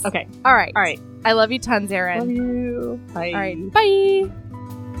 Yes. Okay. All right. All right. I love you tons, Erin. Love you. Bye. All right. Bye.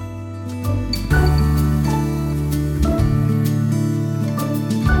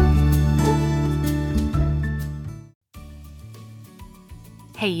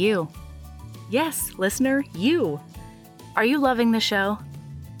 Hey, you. Yes, listener, you. Are you loving the show?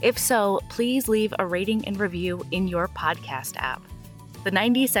 If so, please leave a rating and review in your podcast app. The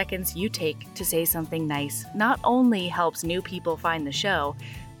 90 seconds you take to say something nice not only helps new people find the show,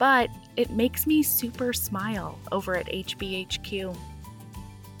 but it makes me super smile over at HBHQ.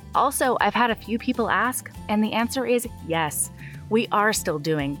 Also, I've had a few people ask, and the answer is yes. We are still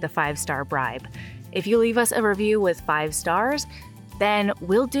doing the 5-star bribe. If you leave us a review with 5 stars, then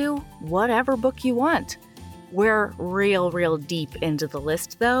we'll do whatever book you want. We're real deep into the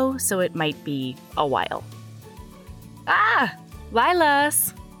list, though, so it might be a while.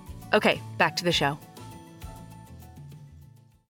 Lilas! Okay, back to the show.